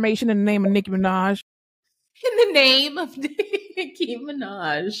somebody information in the name of Nicki Minaj. In the name of Nicki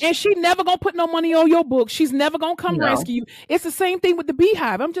Minaj. And she never gonna put no money on your book. She's never gonna come rescue you. It's the same thing with the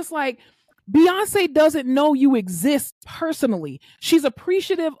Beehive. I'm just like, Beyonce doesn't know you exist personally. She's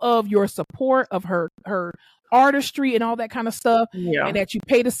appreciative of your support, of her artistry and all that kind of stuff, and that you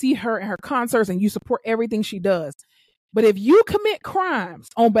pay to see her and her concerts and you support everything she does. But if you commit crimes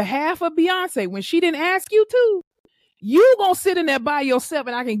on behalf of Beyonce when she didn't ask you to, you gonna sit in there by yourself,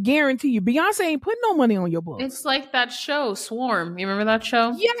 and I can guarantee you Beyonce ain't putting no money on your book. It's like that show, Swarm. You remember that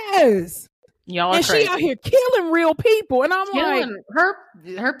show? Yes. Y'all are and crazy. She out here killing real people, and I'm killing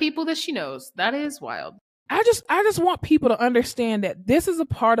her people that she knows. That is wild. I just want people to understand that this is a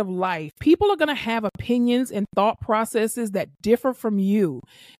part of life. People are going to have opinions and thought processes that differ from you.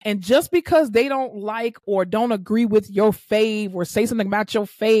 And just because they don't like or don't agree with your fave or say something about your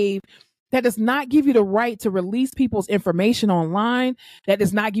fave, that does not give you the right to release people's information online. That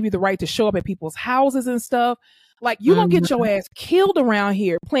does not give you the right to show up at people's houses and stuff. Like, you don't get your ass killed around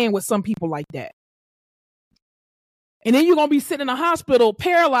here playing with some people like that. And then you're going to be sitting in a hospital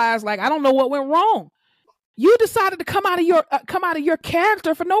paralyzed like, I don't know what went wrong. You decided to come out of your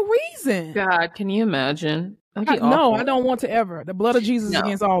character for no reason. God, can you imagine? No, I don't want to ever. The blood of Jesus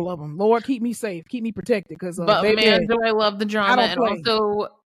against all of them. Lord, keep me safe, keep me protected. But man, do I love the drama. And also,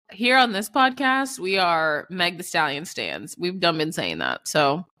 here on this podcast, we are Meg Thee Stallion stans. We've done been saying that.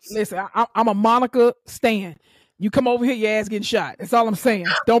 So listen, I'm a Monica stan. You come over here, your ass getting shot. That's all I'm saying.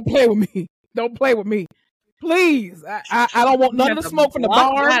 Don't play with me. Don't play with me. Please. I don't want none of the smoke from the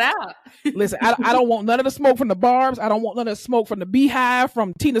barbs. Listen, I don't want none of the smoke from the barbs. I don't want none of the smoke from the Beehive,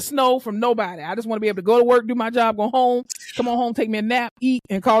 from Tina Snow, from nobody. I just want to be able to go to work, do my job, go home, come on home, take me a nap, eat,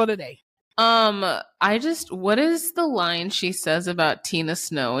 and call it a day. What is the line she says about Tina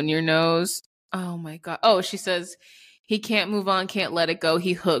Snow in your nose? Oh my God. Oh, she says, he can't move on, can't let it go.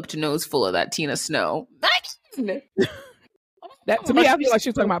 He hooked, nose full of that Tina Snow. That to me, I feel like she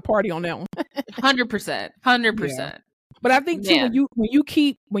was talking about party on that one. 100%. Yeah. But I think too,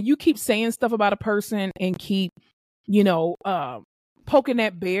 when you keep saying stuff about a person and keep, poking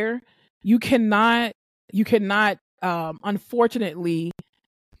that bear, you cannot, unfortunately,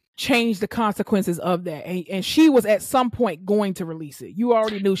 change the consequences of that. And she was at some point going to release it. You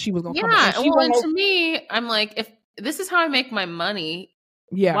already knew she was going to come out. Yeah, and to me, I'm like, if this is how I make my money,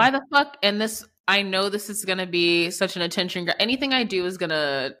 why the fuck? And this, I know this is going to be such an attention. Anything I do is going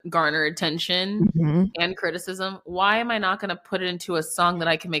to garner attention and criticism. Why am I not going to put it into a song that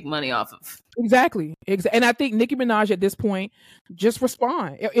I can make money off of? Exactly. And I think Nicki Minaj at this point, just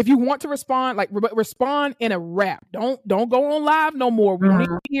respond. If you want to respond, respond in a rap. Don't go on live no more. We don't need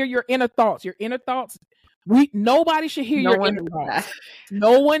to hear your inner thoughts. Your inner thoughts. Nobody should hear your inner thoughts.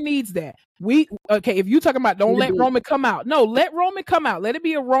 No one needs that. If you talking about don't let Roman come out. No, let Roman come out. Let it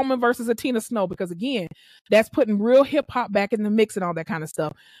be a Roman versus a Tina Snow, because again, that's putting real hip hop back in the mix and all that kind of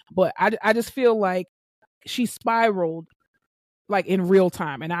stuff. But I just feel like she spiraled like in real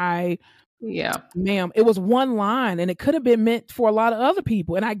time. And ma'am, it was one line and it could have been meant for a lot of other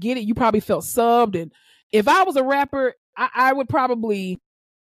people. And I get it. You probably felt subbed. And if I was a rapper, I would probably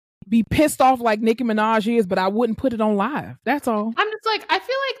be pissed off like Nicki Minaj is, but I wouldn't put it on live. That's all. I'm just like, I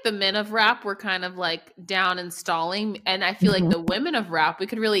feel like the men of rap were kind of like down and stalling, and I feel like the women of rap, we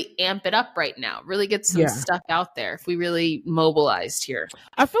could really amp it up right now, really get some stuff out there if we really mobilized here.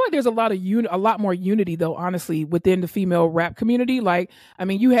 I feel like there's a lot more unity though, honestly, within the female rap community. Like, I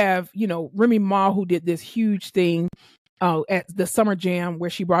mean, you have, Remy Ma, who did this huge thing at the Summer Jam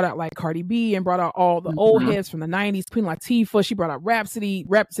where she brought out like Cardi B and brought out all the old heads from the 90s, Queen Latifah. She brought out Rhapsody.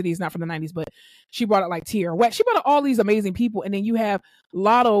 Rhapsody is not from the 90s, but she brought out like Tierra Whack. She brought out all these amazing people. And then you have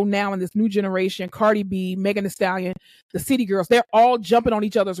Lotto now in this new generation, Cardi B, Megan Thee Stallion, the City Girls. They're all jumping on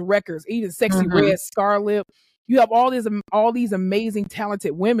each other's records, even Sexy Red, Scarlett. You have all these amazing,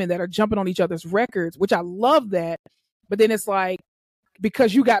 talented women that are jumping on each other's records, which I love that. But then it's like,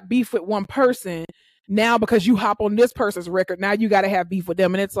 because you got beef with one person, now because you hop on this person's record, now you got to have beef with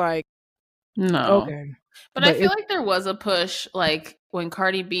them. And it's like, no. Okay. But I feel like there was a push, like when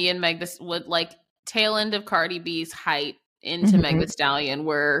Cardi B and Meg would like tail end of Cardi B's height into Meg Thee Stallion,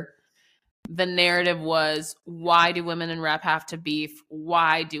 where the narrative was, why do women in rap have to beef?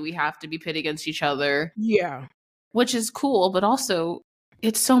 Why do we have to be pit against each other? Yeah. Which is cool, but also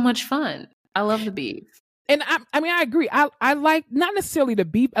it's so much fun. I love the beef. And I mean, I agree. I like not necessarily the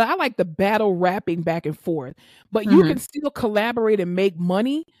beef. I like the battle rapping back and forth, but you can still collaborate and make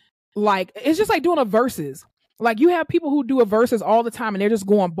money. Like, it's just like doing a versus. Like, you have people who do a versus all the time and they're just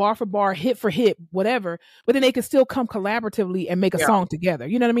going bar for bar, hit for hit, whatever, but then they can still come collaboratively and make a song together.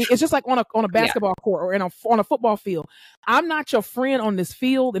 You know what I mean? It's just like on a basketball court or on a football field. I'm not your friend on this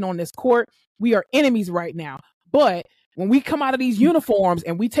field and on this court. We are enemies right now. But when we come out of these uniforms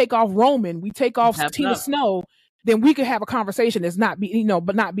and we take off Roman, we take off Tina Snow, then we could have a conversation that's not be,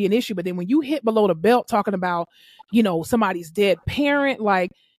 but not be an issue. But then when you hit below the belt talking about, somebody's dead parent, like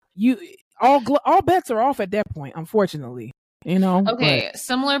all bets are off at that point, unfortunately, Okay. But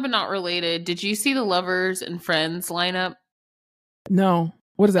similar, but not related. Did you see the Lovers and Friends lineup? No.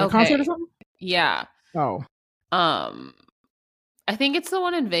 What is that? A concert or something? Yeah. Oh. I think it's the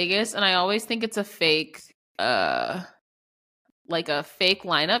one in Vegas, and I always think it's a fake, like a fake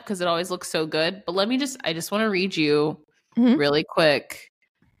lineup because it always looks so good. But I just want to read you really quick.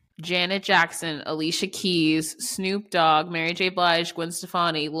 Janet Jackson, Alicia Keys, Snoop Dogg, Mary J. Blige, Gwen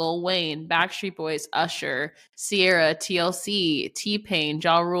Stefani, Lil Wayne, Backstreet Boys, Usher, Sierra, TLC, T-Pain,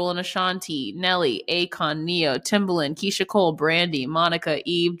 Ja Rule and Ashanti, Nelly, Akon, Neo, Timbaland, Keisha Cole, Brandy, Monica,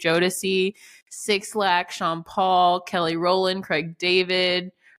 Eve, Jodeci, Six Lack, Sean Paul, Kelly Rowland, Craig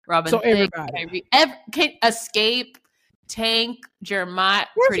David, Robin Thicke, Escape, Tank, Jeremiah,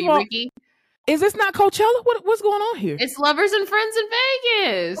 Pretty Ricky. Is this not Coachella? What's going on here? It's Lovers and Friends in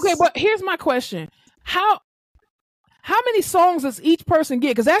Vegas. Okay, but here's my question. How many songs does each person get?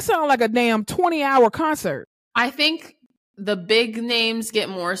 Because that sounds like a damn 20-hour concert. I think the big names get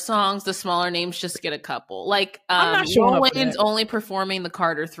more songs. The smaller names just get a couple. Like, I'm not sure. Lil Wayne's only performing the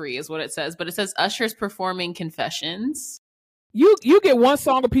Carter 3 is what it says. But it says Usher's performing Confessions. You get one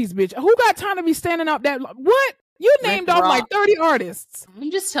song a piece, bitch. Who got time to be standing up that? What? You named off like 30 artists. I'm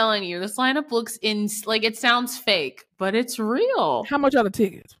just telling you, this lineup looks like it sounds fake, but it's real. How much are the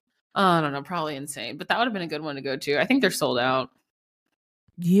tickets? I don't know, probably insane, but that would have been a good one to go to. I think they're sold out.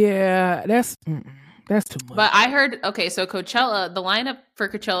 Yeah, that's too much. But I heard, okay, so Coachella, the lineup for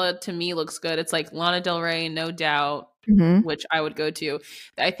Coachella to me looks good. It's like Lana Del Rey, No Doubt, which I would go to.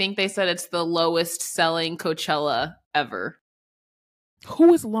 I think they said it's the lowest selling Coachella ever.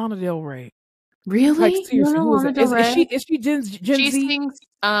 Who is Lana Del Rey? Really? Like, seriously, who is it? Is she Gen Z? She sings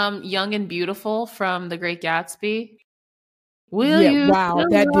Young and Beautiful from The Great Gatsby. Wow,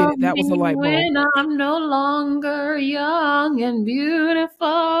 that did it. That was a light bulb. When I'm no longer young and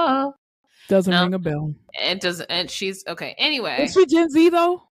beautiful. Doesn't ring a bell. It doesn't, and she's okay. Anyway. Is she Gen Z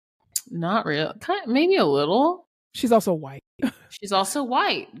though? Not real. Maybe a little. She's also white. She's also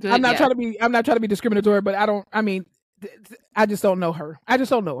white. Good, I'm not trying to be discriminatory, but I just don't know her. I just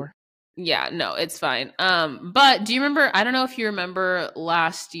don't know her. Yeah, no, it's fine. But do you remember, I don't know if you remember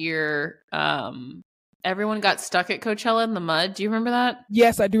last year, everyone got stuck at Coachella in the mud. Do you remember that?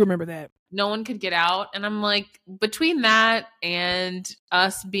 Yes, I do remember that. No one could get out. And I'm like, between that and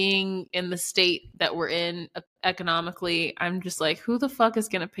us being in the state that we're in economically, I'm just like, who the fuck is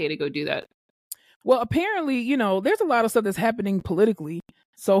going to pay to go do that? Well, apparently, there's a lot of stuff that's happening politically.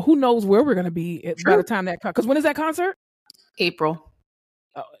 So who knows where we're going to be by the time that, because when is that concert? April.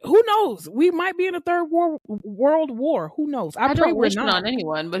 Who knows? We might be in a third world war. Who knows? I pray don't wish it on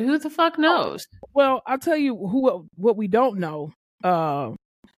anyone, but who the fuck knows? Well, I'll tell you what we don't know.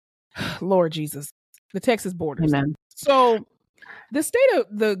 Lord Jesus, the Texas borders. Amen. So the state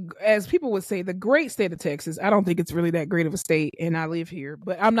of as people would say, the great state of Texas. I don't think it's really that great of a state, and I live here,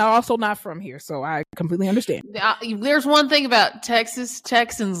 but I'm also not from here, so I completely understand. There's one thing about Texas: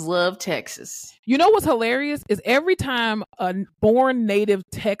 Texans love Texas. You know what's hilarious is every time a born native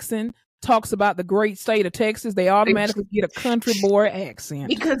Texan talks about the great state of Texas, they automatically get a country boy accent.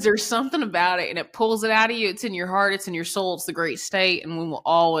 Because there's something about it and it pulls it out of you. It's in your heart. It's in your soul. It's the great state. And we will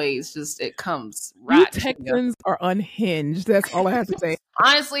always it comes right. You Texans are unhinged. That's all I have to say.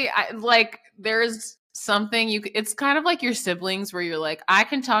 Honestly, there's something it's kind of like your siblings where you're like, I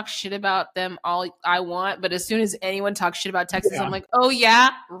can talk shit about them all I want, but as soon as anyone talks shit about Texas, I'm like, oh yeah,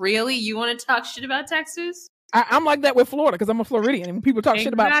 really? You want to talk shit about Texas? I'm like that with Florida because I'm a Floridian, and when people talk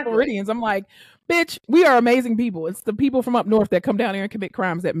shit about Floridians, I'm like, bitch, we are amazing people. It's the people from up north that come down here and commit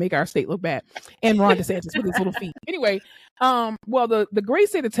crimes that make our state look bad. And Ron DeSantis with his little feet. Anyway, well, the great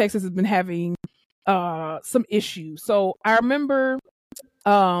state of Texas has been having some issues. So I remember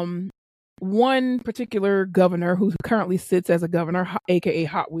one particular governor who currently sits as a governor, aka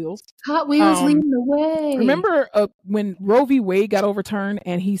Hot Wheels. Hot Wheels leading the way. Remember when Roe v. Wade got overturned,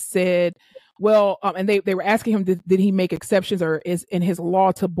 and he said, well, and they were asking him, did he make exceptions, or is in his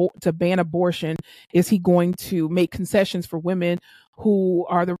law to ban abortion, is he going to make concessions for women who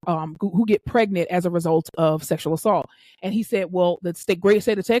are who get pregnant as a result of sexual assault? And he said, well, the great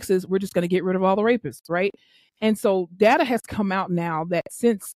state of Texas, we're just going to get rid of all the rapists, right? And so data has come out now that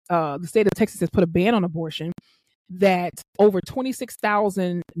since the state of Texas has put a ban on abortion, that over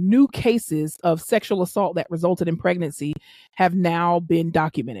 26,000 new cases of sexual assault that resulted in pregnancy have now been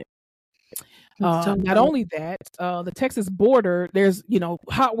documented. Not only that, the Texas border, there's,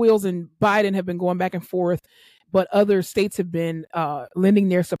 Hot Wheels and Biden have been going back and forth, but other states have been lending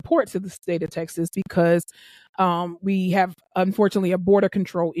their support to the state of Texas because we have, unfortunately, a border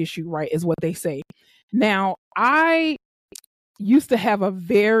control issue, right, is what they say. Now, I used to have a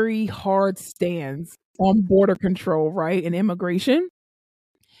very hard stance on border control, right, and immigration.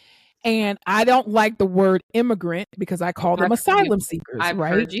 And I don't like the word immigrant because I call them asylum seekers, I've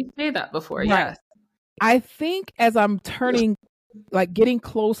right? heard you say that before, Right. yes. I think as I'm getting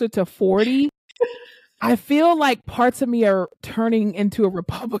closer to 40, I feel like parts of me are turning into a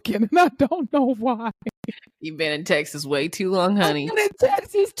Republican, and I don't know why. You've been in Texas way too long, honey. I've been in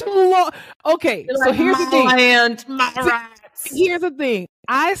Texas too long. Okay, You're so like, here's the thing. Land, my rights. Here's the thing.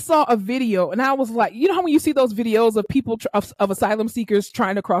 I saw a video, and I was like, you know how when you see those videos of people of asylum seekers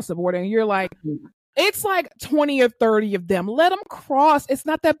trying to cross the border, and you're like, it's like 20 or 30 of them. Let them cross. It's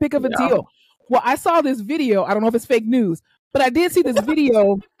not that big of a deal. Well, I saw this video. I don't know if it's fake news, but I did see this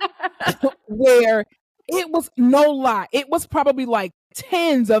video where it was no lie. It was probably like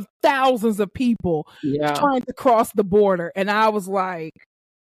tens of thousands of people trying to cross the border. And I was like,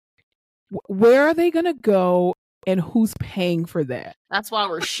 where are they going to go? And who's paying for that? That's why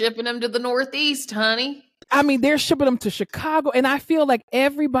we're shipping them to the Northeast, honey. I mean, they're shipping them to Chicago. And I feel like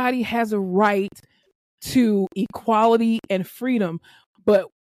everybody has a right to equality and freedom. But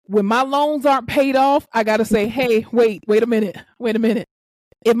when my loans aren't paid off, I got to say, hey, wait a minute.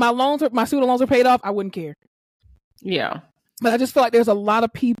 If my student loans are paid off, I wouldn't care. Yeah. But I just feel like there's a lot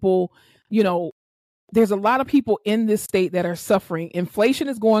of people, there's a lot of people in this state that are suffering. Inflation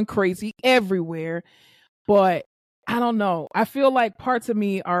is going crazy everywhere. But I don't know. I feel like parts of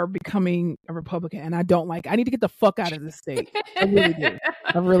me are becoming a Republican, and I don't like it. I need to get the fuck out of this state. I really do.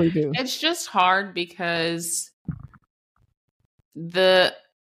 I really do. It's just hard because the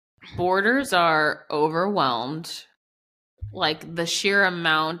borders are overwhelmed. Like the sheer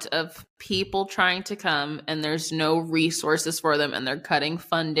amount of people trying to come, and there's no resources for them, and they're cutting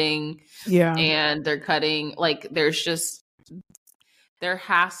funding. Yeah. And they're cutting, there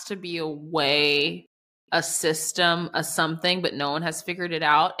has to be a way, a system, a something, but no one has figured it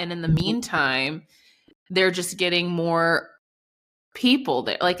out. And in the meantime, they're just getting more people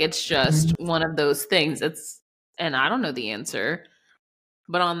there. Like, it's just one of those things. And I don't know the answer.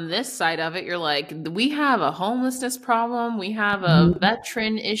 But on this side of it, you're like, we have a homelessness problem. We have a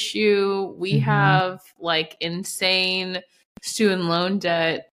veteran issue. We have insane student loan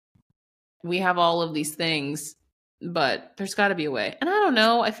debt. We have all of these things, but there's got to be a way. And I don't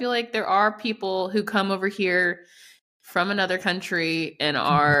know. I feel like there are people who come over here from another country and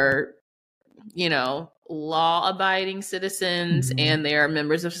are, law-abiding citizens, and they are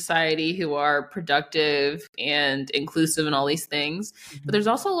members of society who are productive and inclusive and all these things. But there's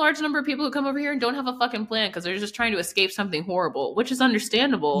also a large number of people who come over here and don't have a fucking plan because they're just trying to escape something horrible, which is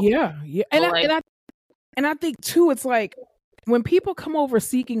understandable. Yeah. And I think too, it's like when people come over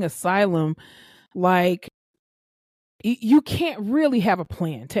seeking asylum, like you can't really have a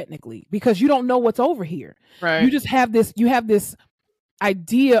plan technically because you don't know what's over here. Right. You just have this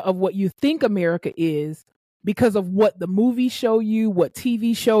idea of what you think America is because of what the movies show you, what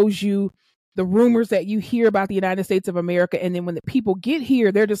TV shows you, the rumors that you hear about the United States of America. And then when the people get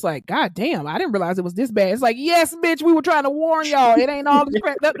here, they're just like, God damn, I didn't realize it was this bad. It's like, yes, bitch, we were trying to warn y'all. It ain't all this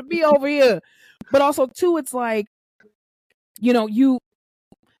cracked up to be over here. But also too, it's like,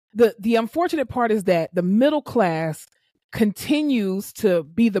 the unfortunate part is that the middle class continues to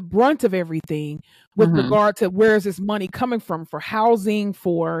be the brunt of everything with regard to where is this money coming from for housing,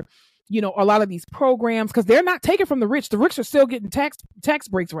 for a lot of these programs, because they're not taken from the rich. The rich are still getting tax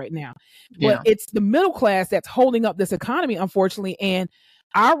breaks right now. But it's the middle class that's holding up this economy, unfortunately. And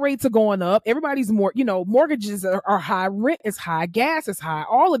our rates are going up. Everybody's more, mortgages are high, rent is high, gas is high,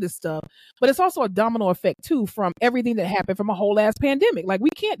 all of this stuff. But it's also a domino effect too from everything that happened from a whole ass pandemic. Like, we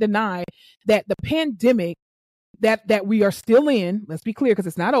can't deny that the pandemic that we are still in, let's be clear, because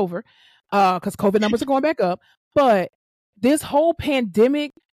it's not over, because COVID numbers are going back up. But this whole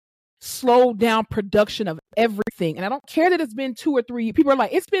pandemic slowed down production of everything. And I don't care that it's been 2 or 3. People are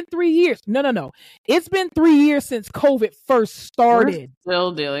like, it's been 3 years. No. It's been 3 years since COVID first started. We're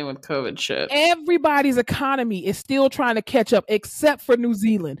still dealing with COVID shit. Everybody's economy is still trying to catch up, except for New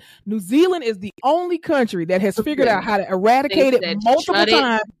Zealand. New Zealand is the only country that has figured out how to eradicate it multiple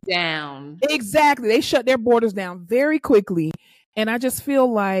times. Down. Exactly. They shut their borders down very quickly. And I just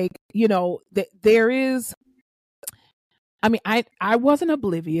feel like, that there is, I mean, I wasn't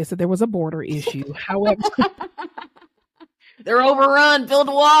oblivious that there was a border issue. However, they're overrun. Build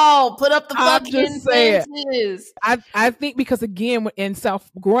a wall. Put up the fucking fences. I think because again,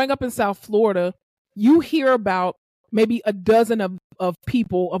 growing up in South Florida, you hear about maybe a dozen of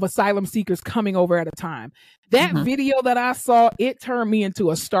people, of asylum seekers coming over at a time. That video that I saw, it turned me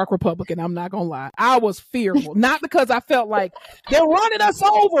into a stark Republican. I'm not gonna lie. I was fearful, not because I felt like they're running us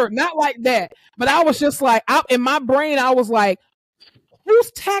over, not like that, but I was just like, in my brain, I was like,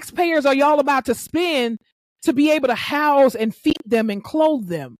 whose taxpayers are y'all about to spend to be able to house and feed them and clothe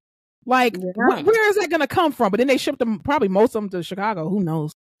them? Like, where is that going to come from? But then they shipped them, probably most of them, to Chicago. Who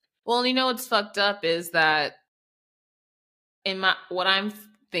knows? Well, what's fucked up is that what I'm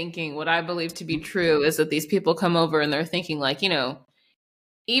thinking, what I believe to be true, is that these people come over and they're thinking like,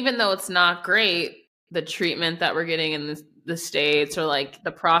 even though it's not great, the treatment that we're getting in the States, or like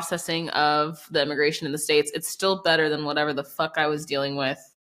the processing of the immigration in the States, it's still better than whatever the fuck I was dealing with.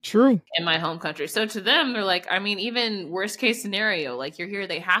 True. In my home country. So to them, they're like, even worst case scenario, like, you're here,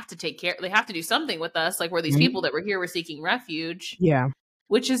 they have to take care, they have to do something with us. Like, we're these people that were here, we're seeking refuge. Yeah.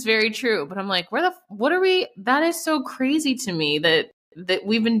 Which is very true. But I'm like, what are we? That is so crazy to me that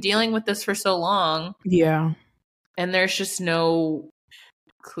we've been dealing with this for so long. Yeah. And there's just no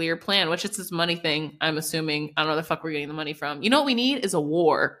clear plan, which is this money thing, I'm assuming. I don't know where the fuck we're getting the money from. What we need is a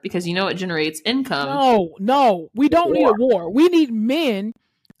war, because it generates income. No, we don't need a war. We need men,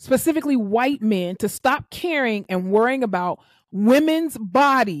 specifically white men, to stop caring and worrying about women's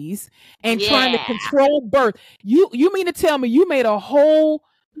bodies and trying to control birth. You mean to tell me you made a whole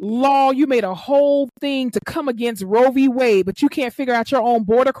law, you made a whole thing to come against Roe v. Wade, but you can't figure out your own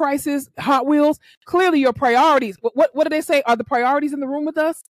border crisis, Hot Wheels? Clearly your priorities, what do they say? Are the priorities in the room with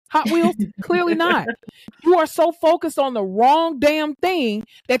us, Hot Wheels? Clearly not. You are so focused on the wrong damn thing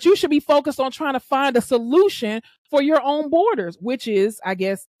that you should be focused on trying to find a solution for your own borders, which is, I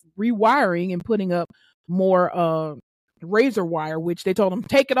guess, rewiring and putting up more razor wire, which they told him,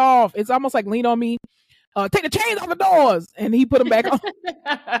 take it off. It's almost like Lean on Me. Take the chains off the doors. And he put them back on.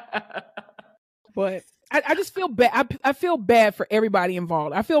 But I just feel bad. I feel bad for everybody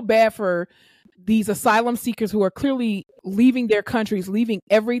involved. I feel bad for these asylum seekers who are clearly leaving their countries, leaving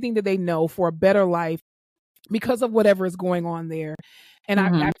everything that they know for a better life because of whatever is going on there. And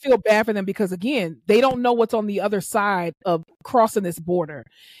I feel bad for them because, again, they don't know what's on the other side of crossing this border.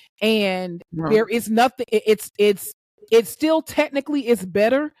 And there is nothing. It still technically is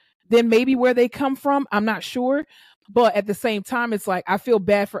better than maybe where they come from. I'm not sure. But at the same time, it's like, I feel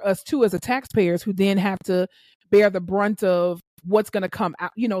bad for us too as taxpayers who then have to bear the brunt of what's going to come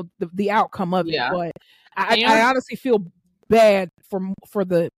out, the outcome of it. But I honestly feel bad for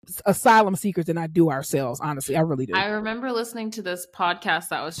the asylum seekers than I do ourselves. Honestly, I really do. I remember listening to this podcast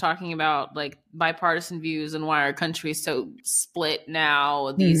that was talking about like bipartisan views and why our country is so split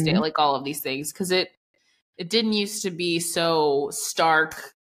now these days, like all of these things. Cause it didn't used to be so stark.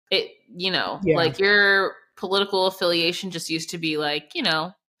 Like your political affiliation just used to be like,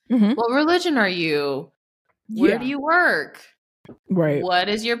 what religion are you? Where do you work? Right. What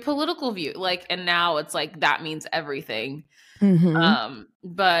is your political view? Like, and now it's like, that means everything.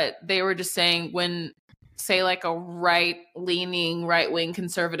 But they were just saying when, say, like a right-leaning, right-wing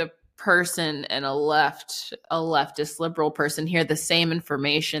conservative person and a leftist liberal person hear the same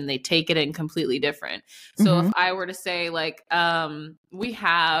information, they take it in completely different. So if I were to say like, we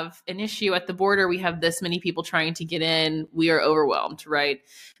have an issue at the border, we have this many people trying to get in, we are overwhelmed, right?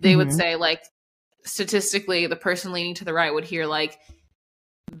 They would say like, statistically, the person leaning to the right would hear like,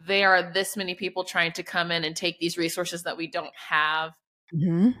 there are this many people trying to come in and take these resources that we don't have.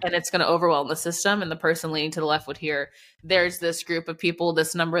 And it's going to overwhelm the system. And the person leaning to the left would hear, there's this group of people,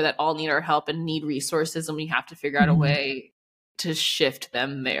 this number that all need our help and need resources. And we have to figure out a way to shift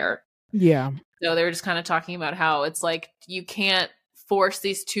them there. Yeah. So they were just kind of talking about how it's like, you can't force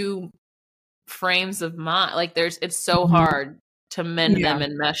these two frames of mind. Like it's so hard to mend them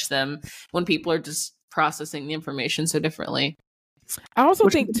and mesh them when people are just processing the information so differently. I also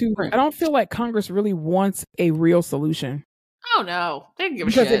think too, I don't feel like Congress really wants a real solution. Oh no, they don't give a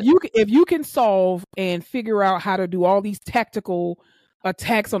because shit. if you can solve and figure out how to do all these tactical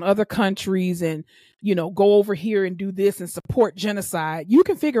attacks on other countries and, go over here and do this and support genocide, you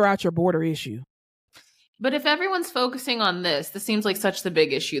can figure out your border issue. But if everyone's focusing on this seems like such the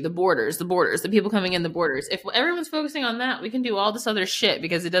big issue, the borders, the people coming in the borders. If everyone's focusing on that, we can do all this other shit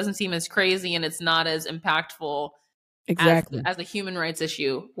because it doesn't seem as crazy and it's not as impactful exactly as a human rights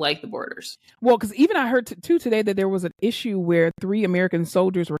issue like the borders. Well, because even I heard too today that there was an issue where 3 American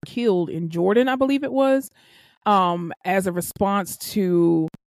soldiers were killed in Jordan, I believe it was, as a response to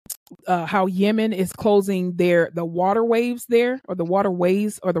how Yemen is closing the waterways there, or the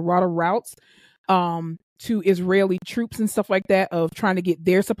waterways or the water routes, to Israeli troops and stuff like that, of trying to get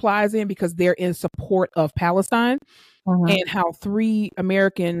their supplies in because they're in support of Palestine. And how 3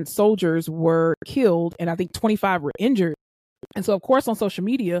 American soldiers were killed and I think 25 were injured. And so, of course, on social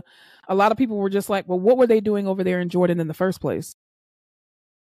media, a lot of people were just like, well, what were they doing over there in Jordan in the first place?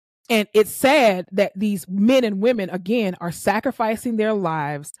 And it's sad that these men and women, again, are sacrificing their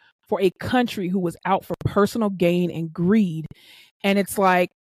lives for a country who was out for personal gain and greed. And it's like,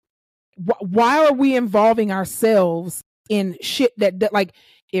 why are we involving ourselves in shit that like,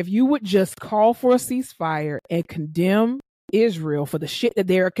 if you would just call for a ceasefire and condemn Israel for the shit that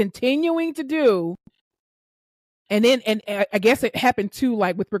they're continuing to do. And I guess it happened too,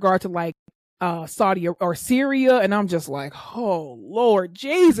 like with regard to like Saudi or Syria. And I'm just like, oh Lord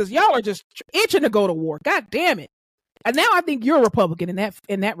Jesus, y'all are just itching to go to war. God damn it. And now I think you're a Republican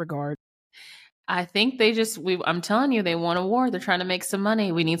in that regard. I think I'm telling you, they want a war. They're trying to make some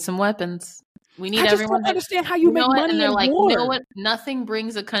money. We need some weapons. We need everyone. I don't understand how you make money. And they're like, war. You know what? Nothing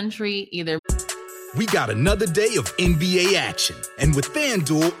brings a country either. We got another day of NBA action. And with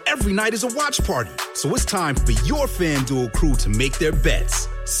FanDuel, every night is a watch party. So it's time for your FanDuel crew to make their bets.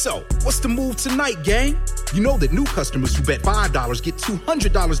 So, what's the move tonight, gang? You know that new customers who bet $5 get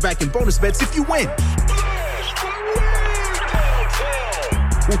 $200 back in bonus bets if you win.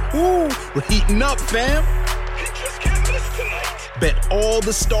 Woohoo! We're heating up, fam. Bet all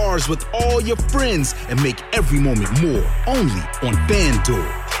the stars with all your friends and make every moment more. Only on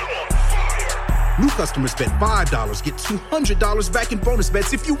FanDuel. New customers bet $5 get $200 back in bonus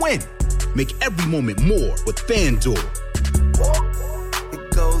bets if you win. Make every moment more with FanDuel.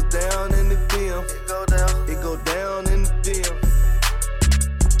 It goes down in the DM. It go down in the DM.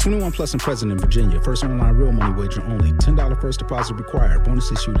 21 plus and present in Virginia. First online real money wager only. $10 first deposit required.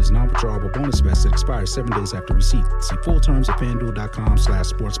 Bonus issued is non-withdrawable bonus vest that expires 7 days after receipt. See full terms at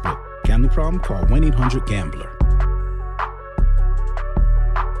FanDuel.com/sportsbook. Gambling problem? Call 1-800-GAMBLER.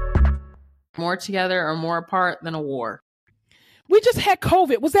 More together or more apart than a war. We just had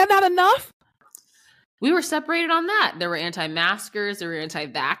COVID. Was that not enough? We were separated on that. There were anti-maskers. There were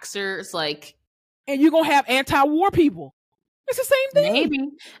anti-vaxxers. And you're going to have anti-war people. It's the same thing. Maybe.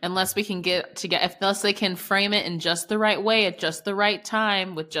 Unless we can unless they can frame it in just the right way at just the right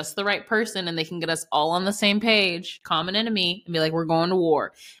time with just the right person, and they can get us all on the same page, common enemy, and be like, we're going to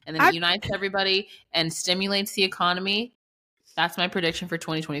war. And then it unites everybody and stimulates the economy. That's my prediction for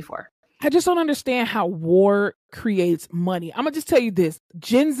 2024. I just don't understand how war creates money. I'm going to just tell you this.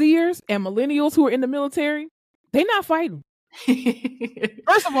 Gen Zers and millennials who are in the military, they not fighting.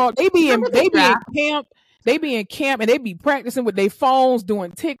 First of all, they be in camp. They be in camp and they be practicing with their phones,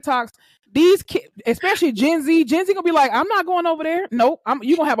 doing TikToks. These kids, especially Gen Z gonna be like, I'm not going over there. Nope.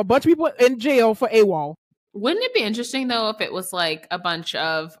 You're going to have a bunch of people in jail for AWOL. Wouldn't it be interesting, though, if it was like a bunch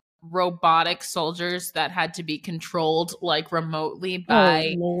of robotic soldiers that had to be controlled remotely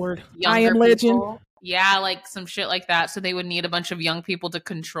by Lord. I Am Legend. People? Yeah, like some shit like that. So they would need a bunch of young people to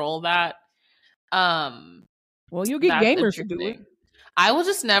control that. Well, you'll get gamers to do it. I will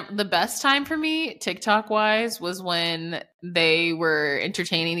just never. The best time for me, TikTok wise, was when they were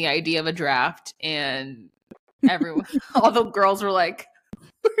entertaining the idea of a draft, and everyone, all the girls were like,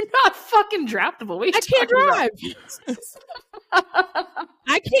 "We're not fucking draftable. I can't drive.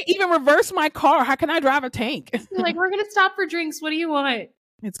 I can't even reverse my car. How can I drive a tank?" Like, we're gonna stop for drinks. What do you want?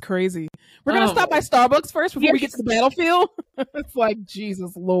 It's crazy. We're gonna stop by Starbucks first before we get to the battlefield. It's like,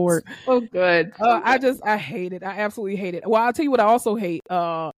 Jesus Lord. Oh, good. I hate it. I absolutely hate it. Well, I'll tell you what I also hate.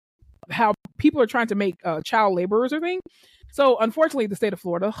 How people are trying to make child laborers a thing. So unfortunately, the state of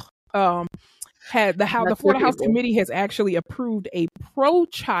Florida the Florida House Committee has actually approved a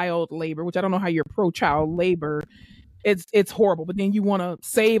pro-child labor, which I don't know how you're pro-child labor. It's horrible. But then you want to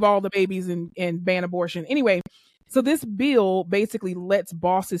save all the babies and ban abortion. Anyway. So this bill basically lets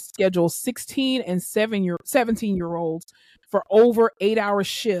bosses schedule 16 and 17-year-olds for over 8-hour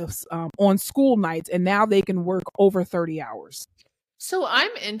shifts on school nights, and now they can work over 30 hours. So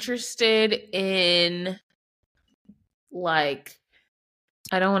I'm interested in, I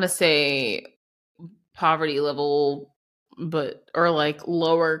don't want to say poverty level or like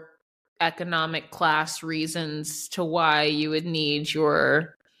lower economic class reasons to why you would need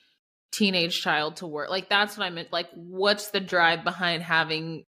your teenage child to work. Like that's what I meant. Like, what's the drive behind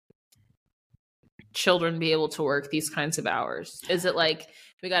having children be able to work these kinds of hours? Is it like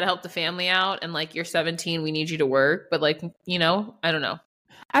we got to help the family out and like you're 17, we need you to work, but like, you know, I don't know.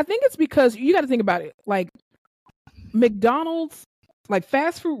 I think it's because you got to think about it. Like McDonald's, like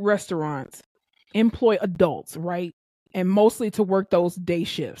fast food restaurants employ adults, right? And mostly to work those day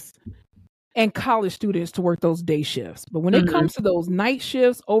shifts, and college students to work those day shifts. But when it comes to those night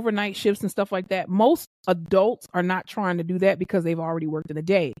shifts, overnight shifts and stuff like that, most adults are not trying to do that because they've already worked in the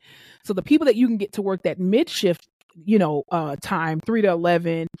day. So the people that you can get to work that mid shift, time, 3 to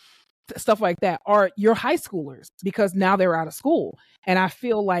 11, stuff like that, are your high schoolers because now they're out of school. And I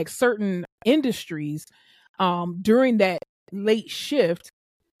feel like certain industries during that late shift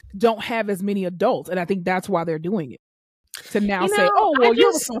don't have as many adults. And I think that's why they're doing it. To now say, oh, well,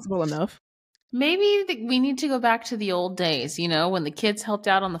 you're responsible enough. Maybe we need to go back to the old days, when the kids helped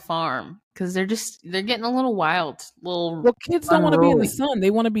out on the farm, because they're getting a little wild. Well, kids don't want to be in the sun.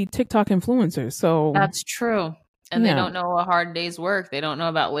 They want to be TikTok influencers. So that's true. And they don't know a hard day's work. They don't know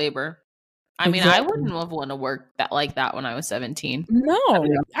about labor. I mean, I wouldn't have wanted to work like that when I was 17. No,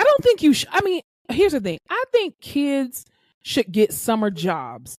 I don't think you should. I mean, here's the thing. I think kids should get summer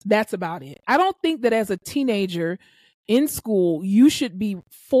jobs. That's about it. I don't think that as a teenager in school, you should be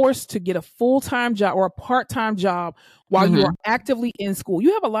forced to get a full-time job or a part-time job while you are actively in school.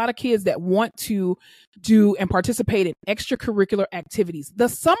 You have a lot of kids that want to do and participate in extracurricular activities. The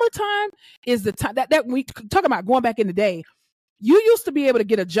summertime is the time that we talk about going back in the day. You used to be able to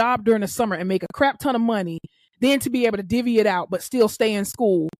get a job during the summer and make a crap ton of money, then to be able to divvy it out, but still stay in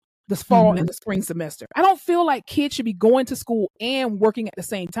school this fall and the spring semester. I don't feel like kids should be going to school and working at the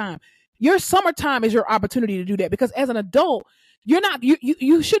same time. Your summertime is your opportunity to do that, because as an adult, you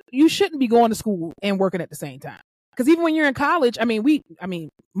shouldn't be going to school and working at the same time. Because even when you're in college,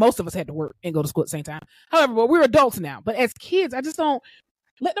 most of us had to work and go to school at the same time. However, we're adults now. But as kids, I just don't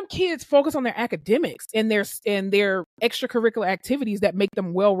let them kids focus on their academics and their extracurricular activities that make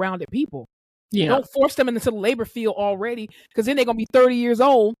them well-rounded people. Yeah. Don't force them into the labor field already, because then they're gonna be 30 years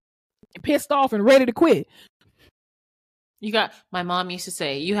old and pissed off and ready to quit. My mom used to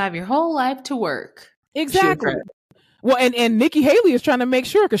say, you have your whole life to work. Exactly. Well, and Nikki Haley is trying to make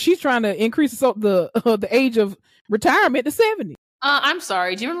sure, because she's trying to increase the age of retirement to 70. I'm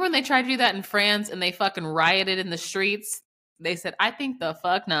sorry. Do you remember when they tried to do that in France and they fucking rioted in the streets? They said, I think the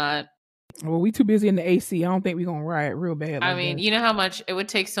fuck not. Well, we too busy in the AC. I don't think we're going to riot real bad. I mean, you know how much it would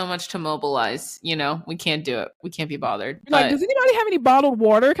take so much to mobilize. We can't do it. We can't be bothered. Like, does anybody have any bottled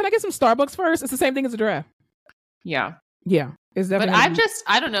water? Can I get some Starbucks first? It's the same thing as a draft. Yeah. Yeah. It's definitely. But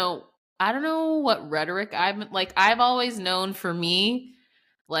I don't know. I don't know what rhetoric I've always known, for me,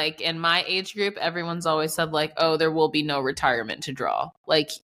 like in my age group, everyone's always said like, oh, there will be no retirement to draw.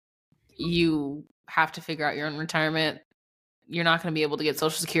 Like, you have to figure out your own retirement. You're not going to be able to get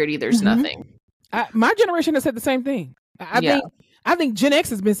Social Security. There's nothing. My generation has said the same thing. I think Gen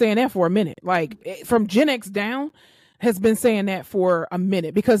X has been saying that for a minute. Like, from Gen X down has been saying that for a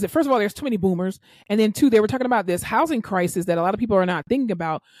minute, because first of all, there's too many boomers. And then two, they were talking about this housing crisis that a lot of people are not thinking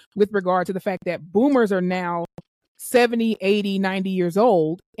about, with regard to the fact that boomers are now 70, 80, 90 years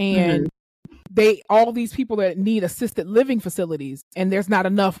old. And all these people that need assisted living facilities, and there's not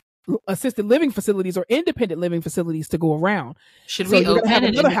enough assisted living facilities or independent living facilities to go around. Should we open an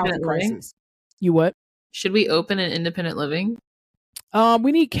independent living? You what? Should we open an independent living?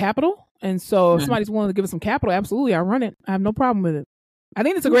 We need capital. And so if somebody's willing to give us some capital, absolutely, I'll run it. I have no problem with it. I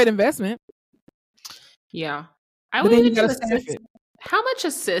think it's a great investment. Yeah. How much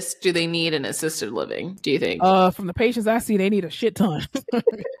assist do they need in assisted living, do you think? From the patients I see, they need a shit ton.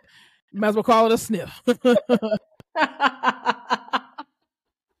 Might as well call it a sniff.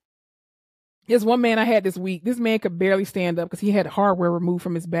 There's one man I had this week. This man could barely stand up because he had hardware removed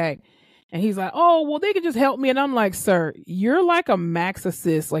from his back. And he's like, oh, well, they could just help me. And I'm like, sir, you're like a max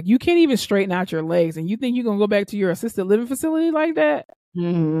assist. Like, you can't even straighten out your legs. And you think you're going to go back to your assisted living facility like that?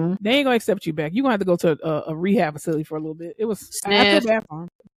 Mm-hmm. They ain't going to accept you back. You're going to have to go to a rehab facility for a little bit. It was, I feel bad for him.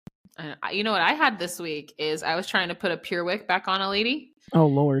 You know what I had this week is I was trying to put a PureWick back on a lady. Oh,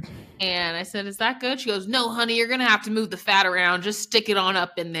 Lord. And I said, is that good? She goes, no, honey, you're going to have to move the fat around. Just stick it on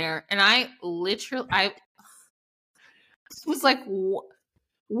up in there. And I was like,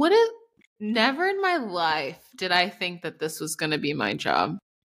 what is... Never in my life did I think that this was going to be my job.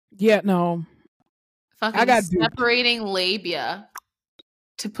 Yeah, no. Fucking I got separating labia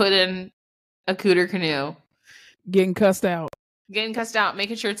to put in a cooter canoe. Getting cussed out. getting cussed out,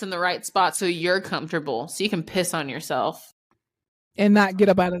 making sure it's in the right spot so you're comfortable, so you can piss on yourself and not get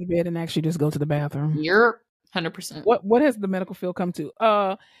up out of the bed and actually just go to the bathroom. You're 100%. What has the medical field come to?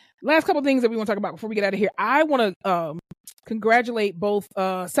 Last couple of things that we want to talk about before we get out of here. I want to congratulate both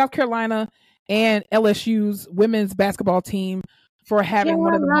South Carolina and LSU's women's basketball team for having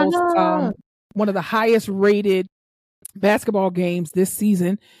one of the highest rated basketball games this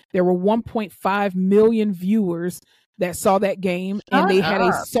season. There were 1.5 million viewers that saw that game, and they had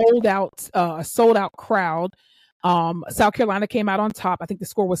a sold out crowd. South Carolina came out on top. I think the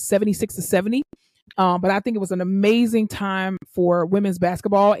score was 76-70. But I think it was an amazing time for women's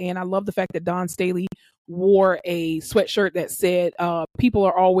basketball, and I love the fact that Dawn Staley wore a sweatshirt that said people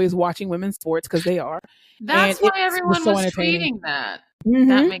are always watching women's sports, because they are. That's and why everyone was tweeting that. Mm-hmm.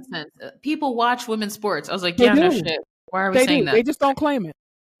 That makes sense. People watch women's sports. I was like, yeah, no shit. Why are we saying that? They just don't claim it,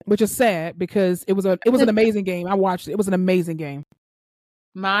 which is sad, because it was an amazing game. I watched it. It was an amazing game.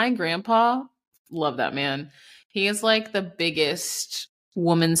 My grandpa, love that man. He is like the biggest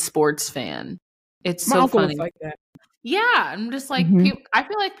women's sports fan. It's so funny. Like that. Yeah, I'm just like, I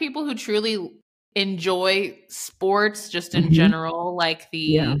feel like people who truly enjoy sports, just in general, like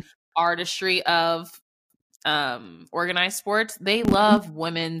the artistry of organized sports, they love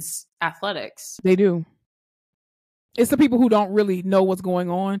women's athletics. They do. It's the people who don't really know what's going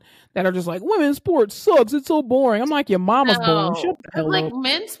on that are just like, women's sports sucks. It's so boring. I'm like, your mama's boring. Shut the hell up.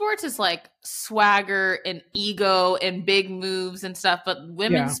 Men's sports is like swagger and ego and big moves and stuff, but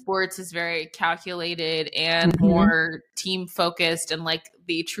women's sports is very calculated and more team focused and like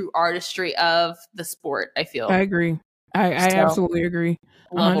the true artistry of the sport, I feel. I agree. I absolutely agree.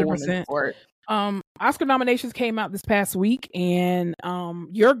 100%. Oscar nominations came out this past week, and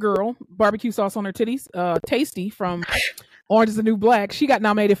your girl, barbecue sauce on her titties, Tasty from Orange is the New Black, she got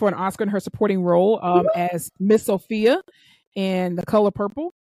nominated for an Oscar in her supporting role as Miss Sophia in The Color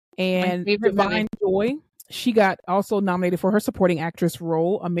Purple. And Divine Joy, she got also nominated for her supporting actress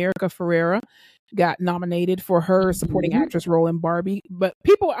role. America Ferrera got nominated for her supporting actress role in Barbie. But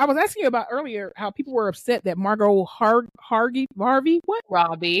I was asking you about earlier how people were upset that Margot Robbie.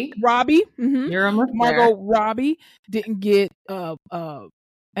 Margot Robbie didn't get an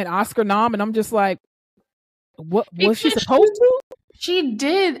Oscar nom, and I'm just like, what was she supposed to? She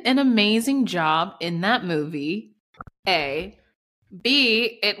did an amazing job in that movie. A.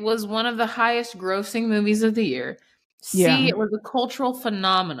 B. It was one of the highest grossing movies of the year. C. It was a cultural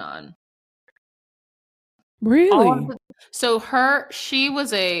phenomenon. Really? So she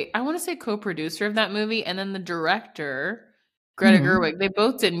was I want to say co-producer of that movie, and then the director, Greta Gerwig, they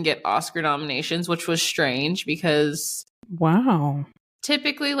both didn't get Oscar nominations, which was strange because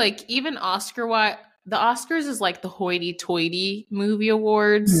typically, like, even Oscar-wise, the Oscars is like the hoity-toity movie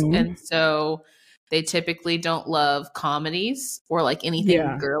awards, and so they typically don't love comedies or like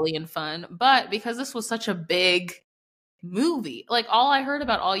anything girly and fun. But because this was such a big movie, like, all I heard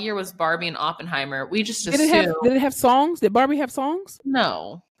about all year was Barbie and Oppenheimer. We just assumed. Did it have songs? Did Barbie have songs?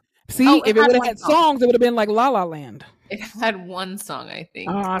 No. See, if it would have had songs, it would have been like La La Land. It had one song, I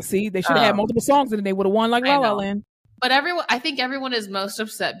think. See, they should have had multiple songs, and then they would have won like La La Land. But I think everyone is most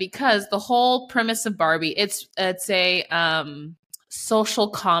upset because the whole premise of Barbie, it's a social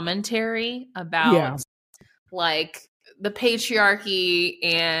commentary about like the patriarchy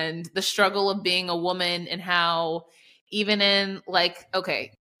and the struggle of being a woman, and how even in like,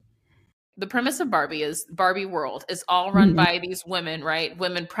 the premise of Barbie is Barbie world is all run by these women, right?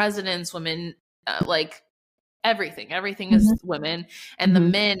 Women presidents, women, like everything is women. And the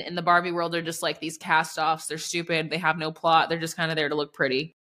men in the Barbie world are just like these cast-offs. They're stupid. They have no plot. They're just kind of there to look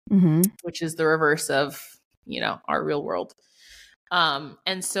pretty, which is the reverse of, our real world.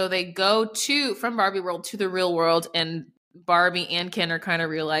 And so they go from Barbie world to the real world, and Barbie and Ken are kind of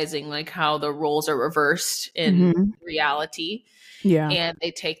realizing like how the roles are reversed in reality. Yeah. And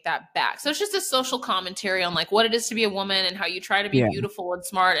they take that back. So it's just a social commentary on like what it is to be a woman and how you try to be beautiful and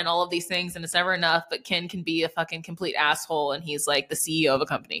smart and all of these things, and it's never enough, but Ken can be a fucking complete asshole, and he's like the CEO of a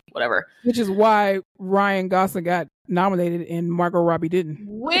company, whatever. Which is why Ryan Gosling got nominated and Margot Robbie didn't.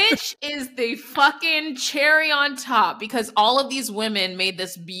 Which is the fucking cherry on top, because all of these women made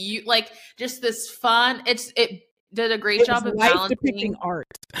this just this fun. It did a great job of balancing art.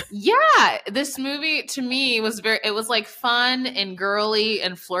 Yeah, this movie to me was it was like fun and girly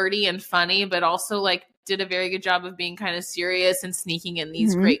and flirty and funny, but also like did a very good job of being kind of serious and sneaking in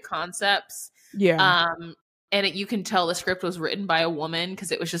these great concepts. Yeah. And you can tell the script was written by a woman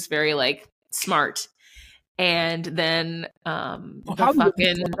because it was just very like smart. And then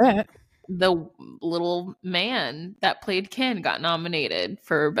the little man that played Ken got nominated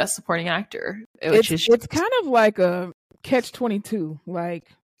for Best Supporting Actor. It's kind of like a catch-22.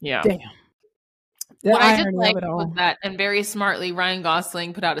 Like, Yeah. damn. The What I did irony like of it all. was that, and very smartly, Ryan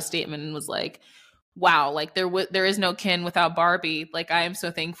Gosling put out a statement and was like, wow, like there is no Ken without Barbie. Like, I am so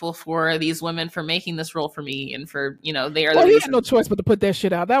thankful for these women for making this role for me, and for, you know, they are Well, the he reason. had no choice but to put that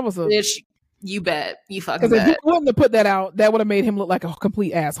shit out. That was a... Bitch, you bet. You fucking Because if he bet. wouldn't have put that out, that would have made him look like a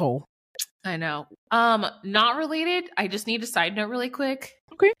complete asshole. I know. Not related. I just need a side note really quick.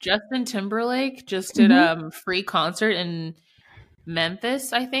 Okay. Justin Timberlake just did free concert in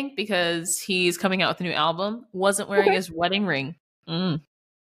Memphis, I think, because he's coming out with a new album. Wasn't wearing his wedding ring. Doesn't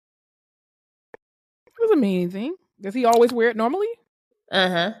mean anything. Does he always wear it normally?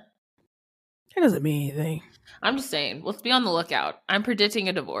 Uh-huh. It doesn't mean anything. I'm just saying, let's be on the lookout. I'm predicting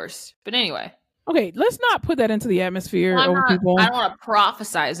a divorce. But anyway. Okay, let's not put that into the atmosphere Well, over people. I don't want to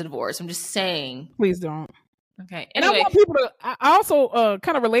prophesize a divorce. I'm just saying. Please don't. Okay. And I Anyway. want people to... I also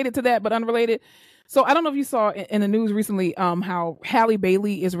kind of related to that, but unrelated. So I don't know if you saw in the news recently how Halle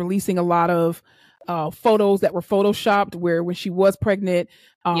Bailey is releasing a lot of photos that were photoshopped where when she was pregnant,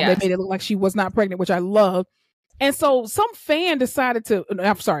 Yes. they made it look like she was not pregnant, which I love. And so some fan decided to...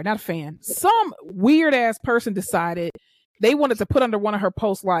 I'm sorry, not a fan. Some weird ass person decided they wanted to put under one of her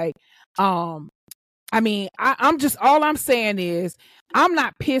posts like... I mean, I'm just, all I'm saying is, I'm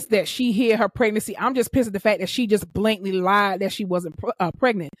not pissed that she hid her pregnancy. I'm just pissed at the fact that she just blatantly lied that she wasn't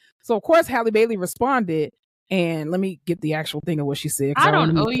pregnant. So, of course, Halle Bailey responded, and let me get the actual thing of what she said. I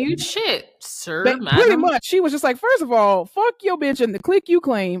don't owe you shit, sir, But madam. pretty much, she was just like, first of all, fuck your bitch and the click you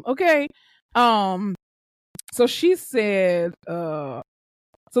claim, okay? So she said, so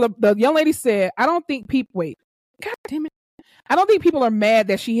the young lady said, I don't think people, wait, God damn it. I don't think people are mad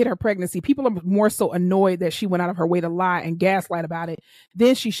that she hid her pregnancy. People are more so annoyed that she went out of her way to lie and gaslight about it.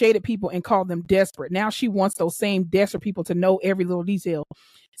 Then she shaded people and called them desperate. Now she wants those same desperate people to know every little detail.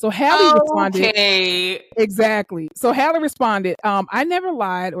 So Halle responded. Exactly. So Halle responded, I never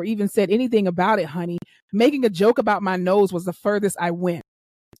lied or even said anything about it, honey. Making a joke about my nose was the furthest I went.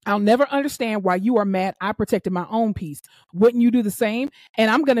 I'll never understand why you are mad. I protected my own peace. Wouldn't you do the same?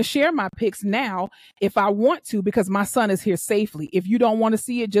 And I'm going to share my pics now if I want to, because my son is here safely. If you don't want to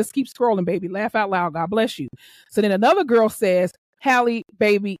see it, just keep scrolling, baby. Laugh out loud. God bless you. So then another girl says, Halle,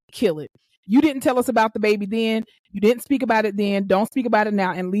 baby, kill it. You didn't tell us about the baby then. You didn't speak about it then. Don't speak about it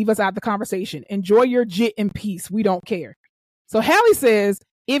now and leave us out the conversation. Enjoy your jit in peace. We don't care. So Halle says,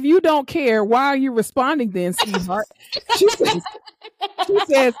 if you don't care, why are you responding then, sweetheart? She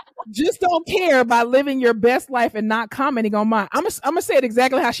says, just don't care by living your best life and not commenting on mine. I'm gonna say it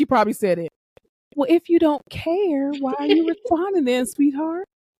exactly how she probably said it. Well, if you don't care, why are you responding then, sweetheart?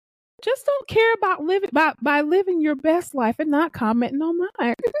 Just don't care about living by living your best life and not commenting on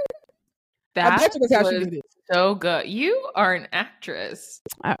mine. That's how she did it. So good. You are an actress.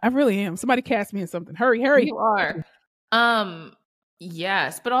 I really am. Somebody cast me in something. Hurry. You are.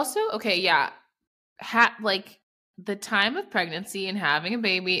 Yes, but also, okay, yeah. Like the time of pregnancy and having a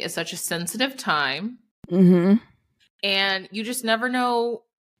baby is such a sensitive time. Mm-hmm. And you just never know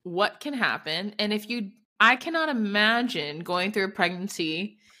what can happen. And I cannot imagine going through a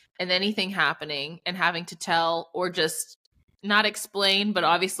pregnancy and anything happening and having to tell or just not explain. But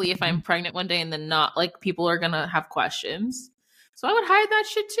obviously, if I'm pregnant one day and then not, like, people are going to have questions. So I would hide that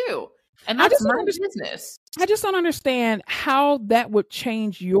shit too. And that's my business. I just don't understand how that would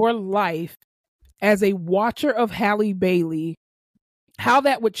change your life as a watcher of Halle Bailey. How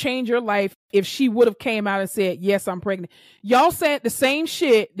that would change your life if she would have came out and said, yes, I'm pregnant. Y'all said the same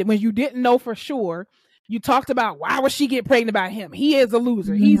shit that when you didn't know for sure. You talked about, why would she get pregnant by him? He is a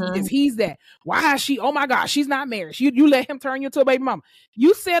loser. Mm-hmm. He's that. Why is she? Oh my gosh, she's not married. You let him turn you into a baby mama.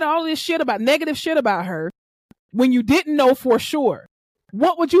 You said all this shit about negative shit about her when you didn't know for sure.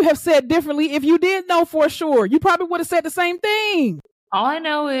 What would you have said differently if you did know for sure? You probably would have said the same thing. All I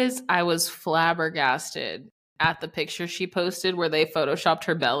know is I was flabbergasted at the picture she posted where they photoshopped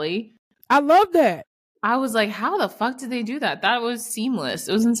her belly. I love that. I was like, how the fuck did they do that? That was seamless.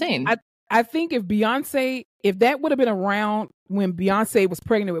 It was insane. I think if that would have been around when Beyonce was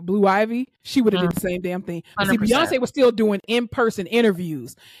pregnant with Blue Ivy, she would have did the same damn thing. See, Beyonce was still doing in-person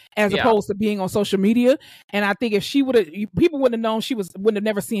interviews as opposed to being on social media. And I think if she would have, people wouldn't have known wouldn't have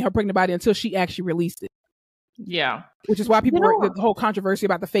never seen her pregnant body until she actually released it. Yeah. Which is why people were the whole controversy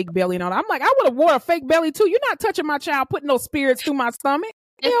about the fake belly and all that. I'm like, I would have wore a fake belly too. You're not touching my child, putting no spirits through my stomach.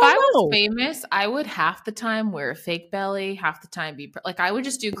 If I was famous, I would half the time wear a fake belly, half the time like I would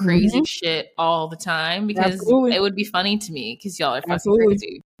just do crazy shit all the time because it would be funny to me because y'all are fucking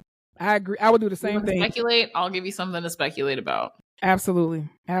crazy. I agree. I would do the same thing. Speculate. I'll give you something to speculate about. Absolutely.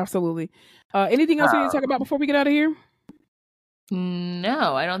 Anything else we need to talk about before we get out of here?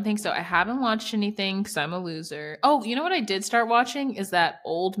 No, I don't think so. I haven't watched anything because I'm a loser. Oh, you know what I did start watching is that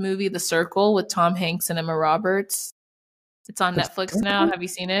old movie, The Circle, with Tom Hanks and Emma Roberts. It's on Netflix now. Have you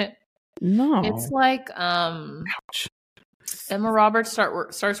seen it? No. It's like Emma Roberts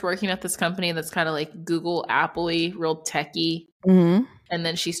starts working at this company that's kind of like Google, Apple-y, real techy. Mm-hmm. And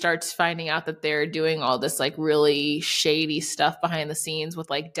then she starts finding out that they're doing all this like really shady stuff behind the scenes with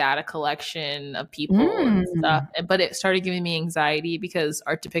like data collection of people and stuff. But it started giving me anxiety because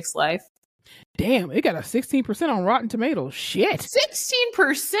art depicts life. Damn, it got a 16% on Rotten Tomatoes. Shit.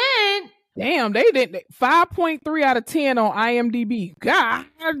 16%? Damn, they did 5.3 out of 10 on IMDb. God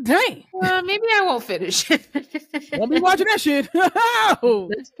dang. Maybe I won't finish it. Won't be watching that shit.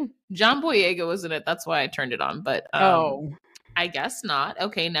 John Boyega was in it. That's why I turned it on. But I guess not.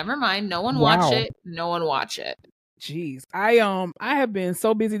 Okay, never mind. No one watch it. No one watch it. Jeez. I have been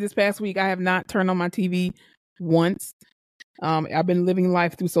so busy this past week. I have not turned on my TV once. I've been living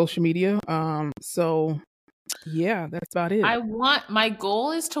life through social media. So yeah, that's about it. My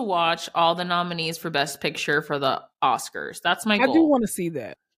goal is to watch all the nominees for Best Picture for the Oscars. That's my goal. I do want to see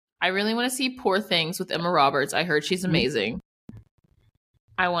that. I really want to see Poor Things with Emma Roberts. I heard she's amazing.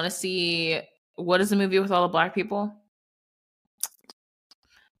 I want to see, what is the movie with all the black people?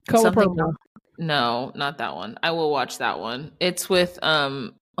 Color Purple. No, not that one. I will watch that one. It's with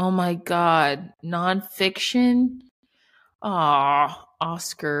oh my god, nonfiction.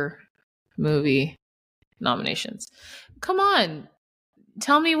 Oscar movie nominations. Come on.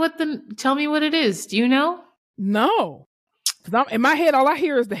 Tell me what it is. Do you know? No. In my head all I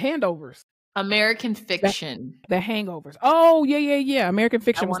hear is The Handovers. American Fiction. The Hangovers. Oh, yeah. American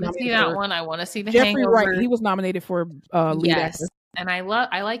Fiction. I want to see that one. I want to see The Jeffrey Hangover. Wright. He was nominated for lead actor. And I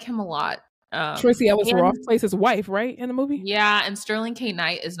like him a lot. Tracy Ellis Ross plays his wife, right, in the movie? Yeah, and Sterling K.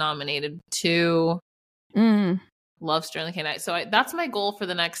 Knight is nominated too. Love Sterling K. Knight. So that's my goal for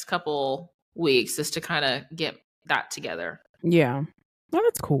the next couple weeks, is to kind of get that together. Yeah. Well,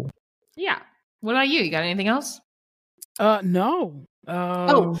 that's cool. Yeah. What about you? You got anything else? No.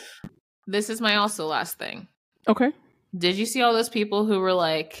 This is my also last thing. Okay. Did you see all those people who were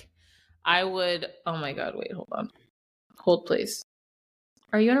like, oh my God, wait, hold on. Hold, please.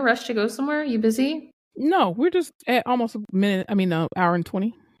 Are you in a rush to go somewhere? Are you busy? No, we're just at almost an hour and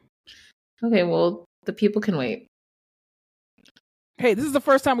 20. Okay, well, the people can wait. Hey, this is the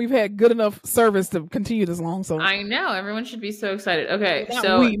first time we've had good enough service to continue this long. So I know, everyone should be so excited. Okay,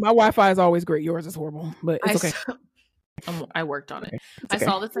 my Wi-Fi is always great. Yours is horrible, but it's okay. I worked on it. Okay. I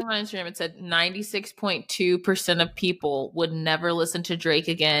saw this thing on Instagram. It said 96.2% of people would never listen to Drake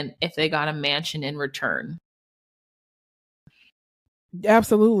again if they got a mansion in return.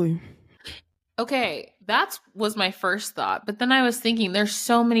 Absolutely. Okay, that was my first thought. But then I was thinking, there's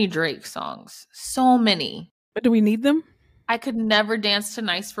so many Drake songs. So many. But do we need them? I could never dance to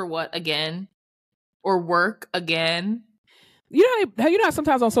Nice for What again. Or Work again. You know how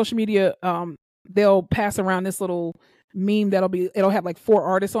sometimes on social media, they'll pass around this little meme it'll have like 4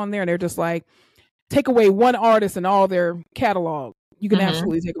 artists on there, and they're just like, take away one artist and all their catalog. You can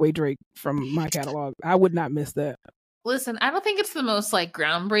absolutely take away Drake from my catalog. I would not miss that. Listen, I don't think it's the most like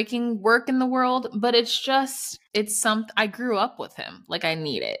groundbreaking work in the world, but it's something. I grew up with him. Like, I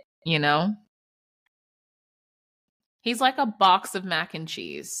need it, you know? He's like a box of mac and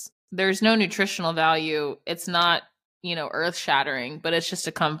cheese. There's no nutritional value. It's not, earth shattering, but it's just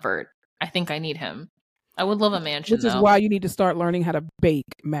a comfort. I think I need him. I would love a mansion, Which is why you need to start learning how to bake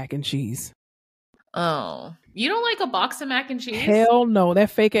mac and cheese. Oh, you don't like a box of mac and cheese? Hell no,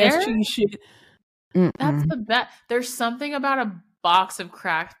 that fake ass cheese shit. That's the best. There's something about a box of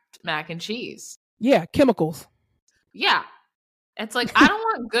cracked mac and cheese. Yeah, chemicals. Yeah. It's like, I don't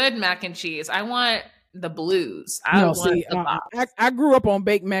want good mac and cheese. I want the blues. I grew up on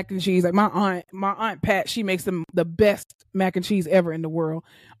baked mac and cheese. Like my aunt Pat, she makes them the best mac and cheese ever in the world.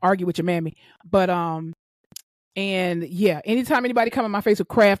 Argue with your mammy. But and yeah, anytime anybody come in my face with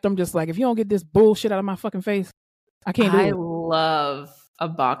Kraft, I'm just like, if you don't get this bullshit out of my fucking face, I can't do it. I love a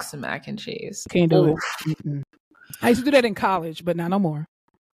box of mac and cheese. Can't do it. I used to do that in college, but now no more.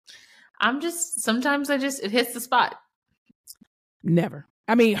 Sometimes it hits the spot. Never.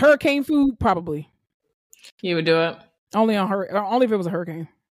 I mean, hurricane food, probably. You would do it? Only if it was a hurricane.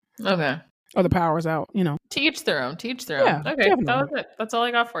 Okay. Or the power's out, To each their own. Okay, definitely. That was it. That's all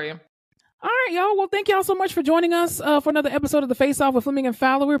I got for you. All right, y'all. Well, thank y'all so much for joining us for another episode of The Face Off with Fleming and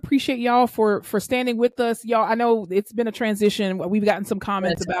Fowler. We appreciate y'all for standing with us. Y'all, I know it's been a transition. We've gotten some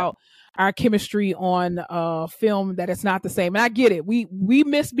comments about our chemistry on film, that it's not the same. And I get it. We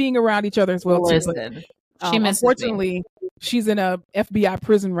miss being around each other as well, too. But, unfortunately, she's in a FBI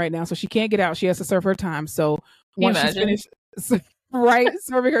prison right now, so she can't get out. She has to serve her time. So once she's finished right?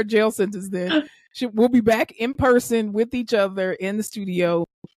 Serving her jail sentence then. We'll be back in person with each other in the studio.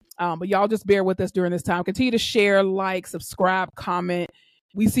 But y'all just bear with us during this time. Continue to share, like, subscribe, comment.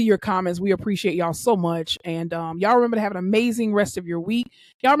 We see your comments. We appreciate y'all so much. And y'all remember to have an amazing rest of your week.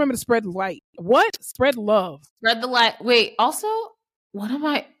 Y'all remember to spread light. What? Spread love. Spread the light. Wait, also,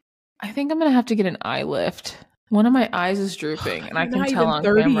 I think I'm going to have to get an eye lift. One of my eyes is drooping, and I can tell on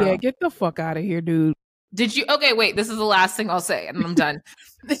camera. Yet. Get the fuck out of here, dude. Did you? Okay, wait. This is the last thing I'll say, and I'm done.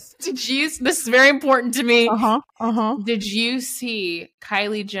 This is very important to me. Did you see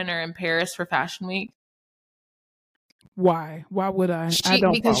Kylie Jenner in Paris for Fashion Week? Why? Why would I?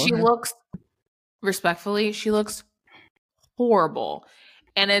 Because she looks, respectfully, she looks horrible.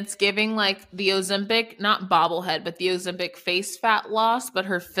 And it's giving like the Ozempic, not bobblehead, but the Ozempic face fat loss, but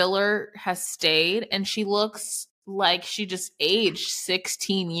her filler has stayed. And she looks like she just aged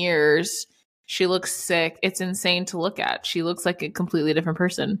 16 years. She looks sick. It's insane to look at. She looks like a completely different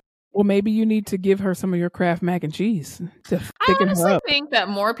person. Well, maybe you need to give her some of your Kraft mac and cheese to I honestly think that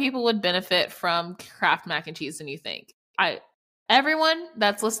more people would benefit from Kraft mac and cheese than you think. Everyone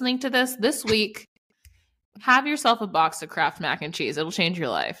that's listening to this week, have yourself a box of Kraft mac and cheese. It'll change your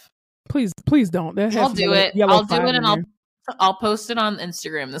life. Please don't. I'll do it. I'll do it, and I'll post it on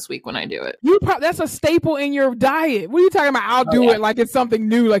Instagram this week when I do it. That's a staple in your diet. What are you talking about? I'll do it like it's something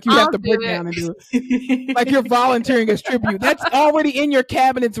new, like you have to break down and do it. Like you're volunteering as tribute. That's already in your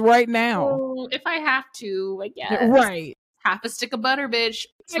cabinets right now. Oh, if I have to, I guess. Right. Half a stick of butter, bitch.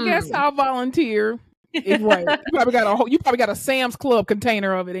 I guess I'll volunteer. Right. You probably got a Sam's Club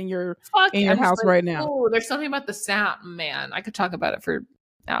container of it in your house right now. Oh, there's something about the sound, man. I could talk about it for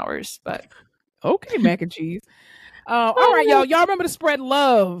hours, but okay, mac and cheese. All right, y'all. Y'all remember to spread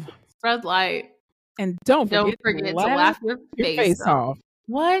love, spread light, and don't forget to laugh your face off.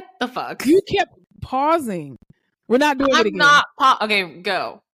 What the fuck? You kept pausing. We're not doing it again. Okay,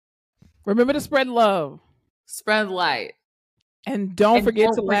 go. Remember to spread love, spread light, and don't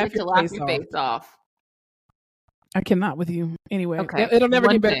forget to laugh your face off. I cannot with you. Anyway, it'll never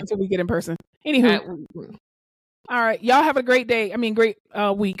get better until we get in person. Anywho, all right, y'all have a great day. Great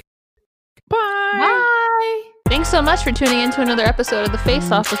week. Bye. Bye. Thanks so much for tuning in to another episode of The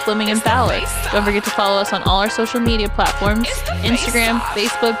Face Off with Fleming and Fowler. Don't forget to follow us on all our social media platforms, Instagram,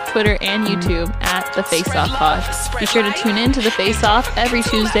 Facebook, Twitter, and YouTube at The Face Off Pod. Be sure to tune in to The Face Off every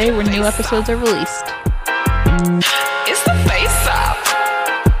Tuesday where new episodes are released.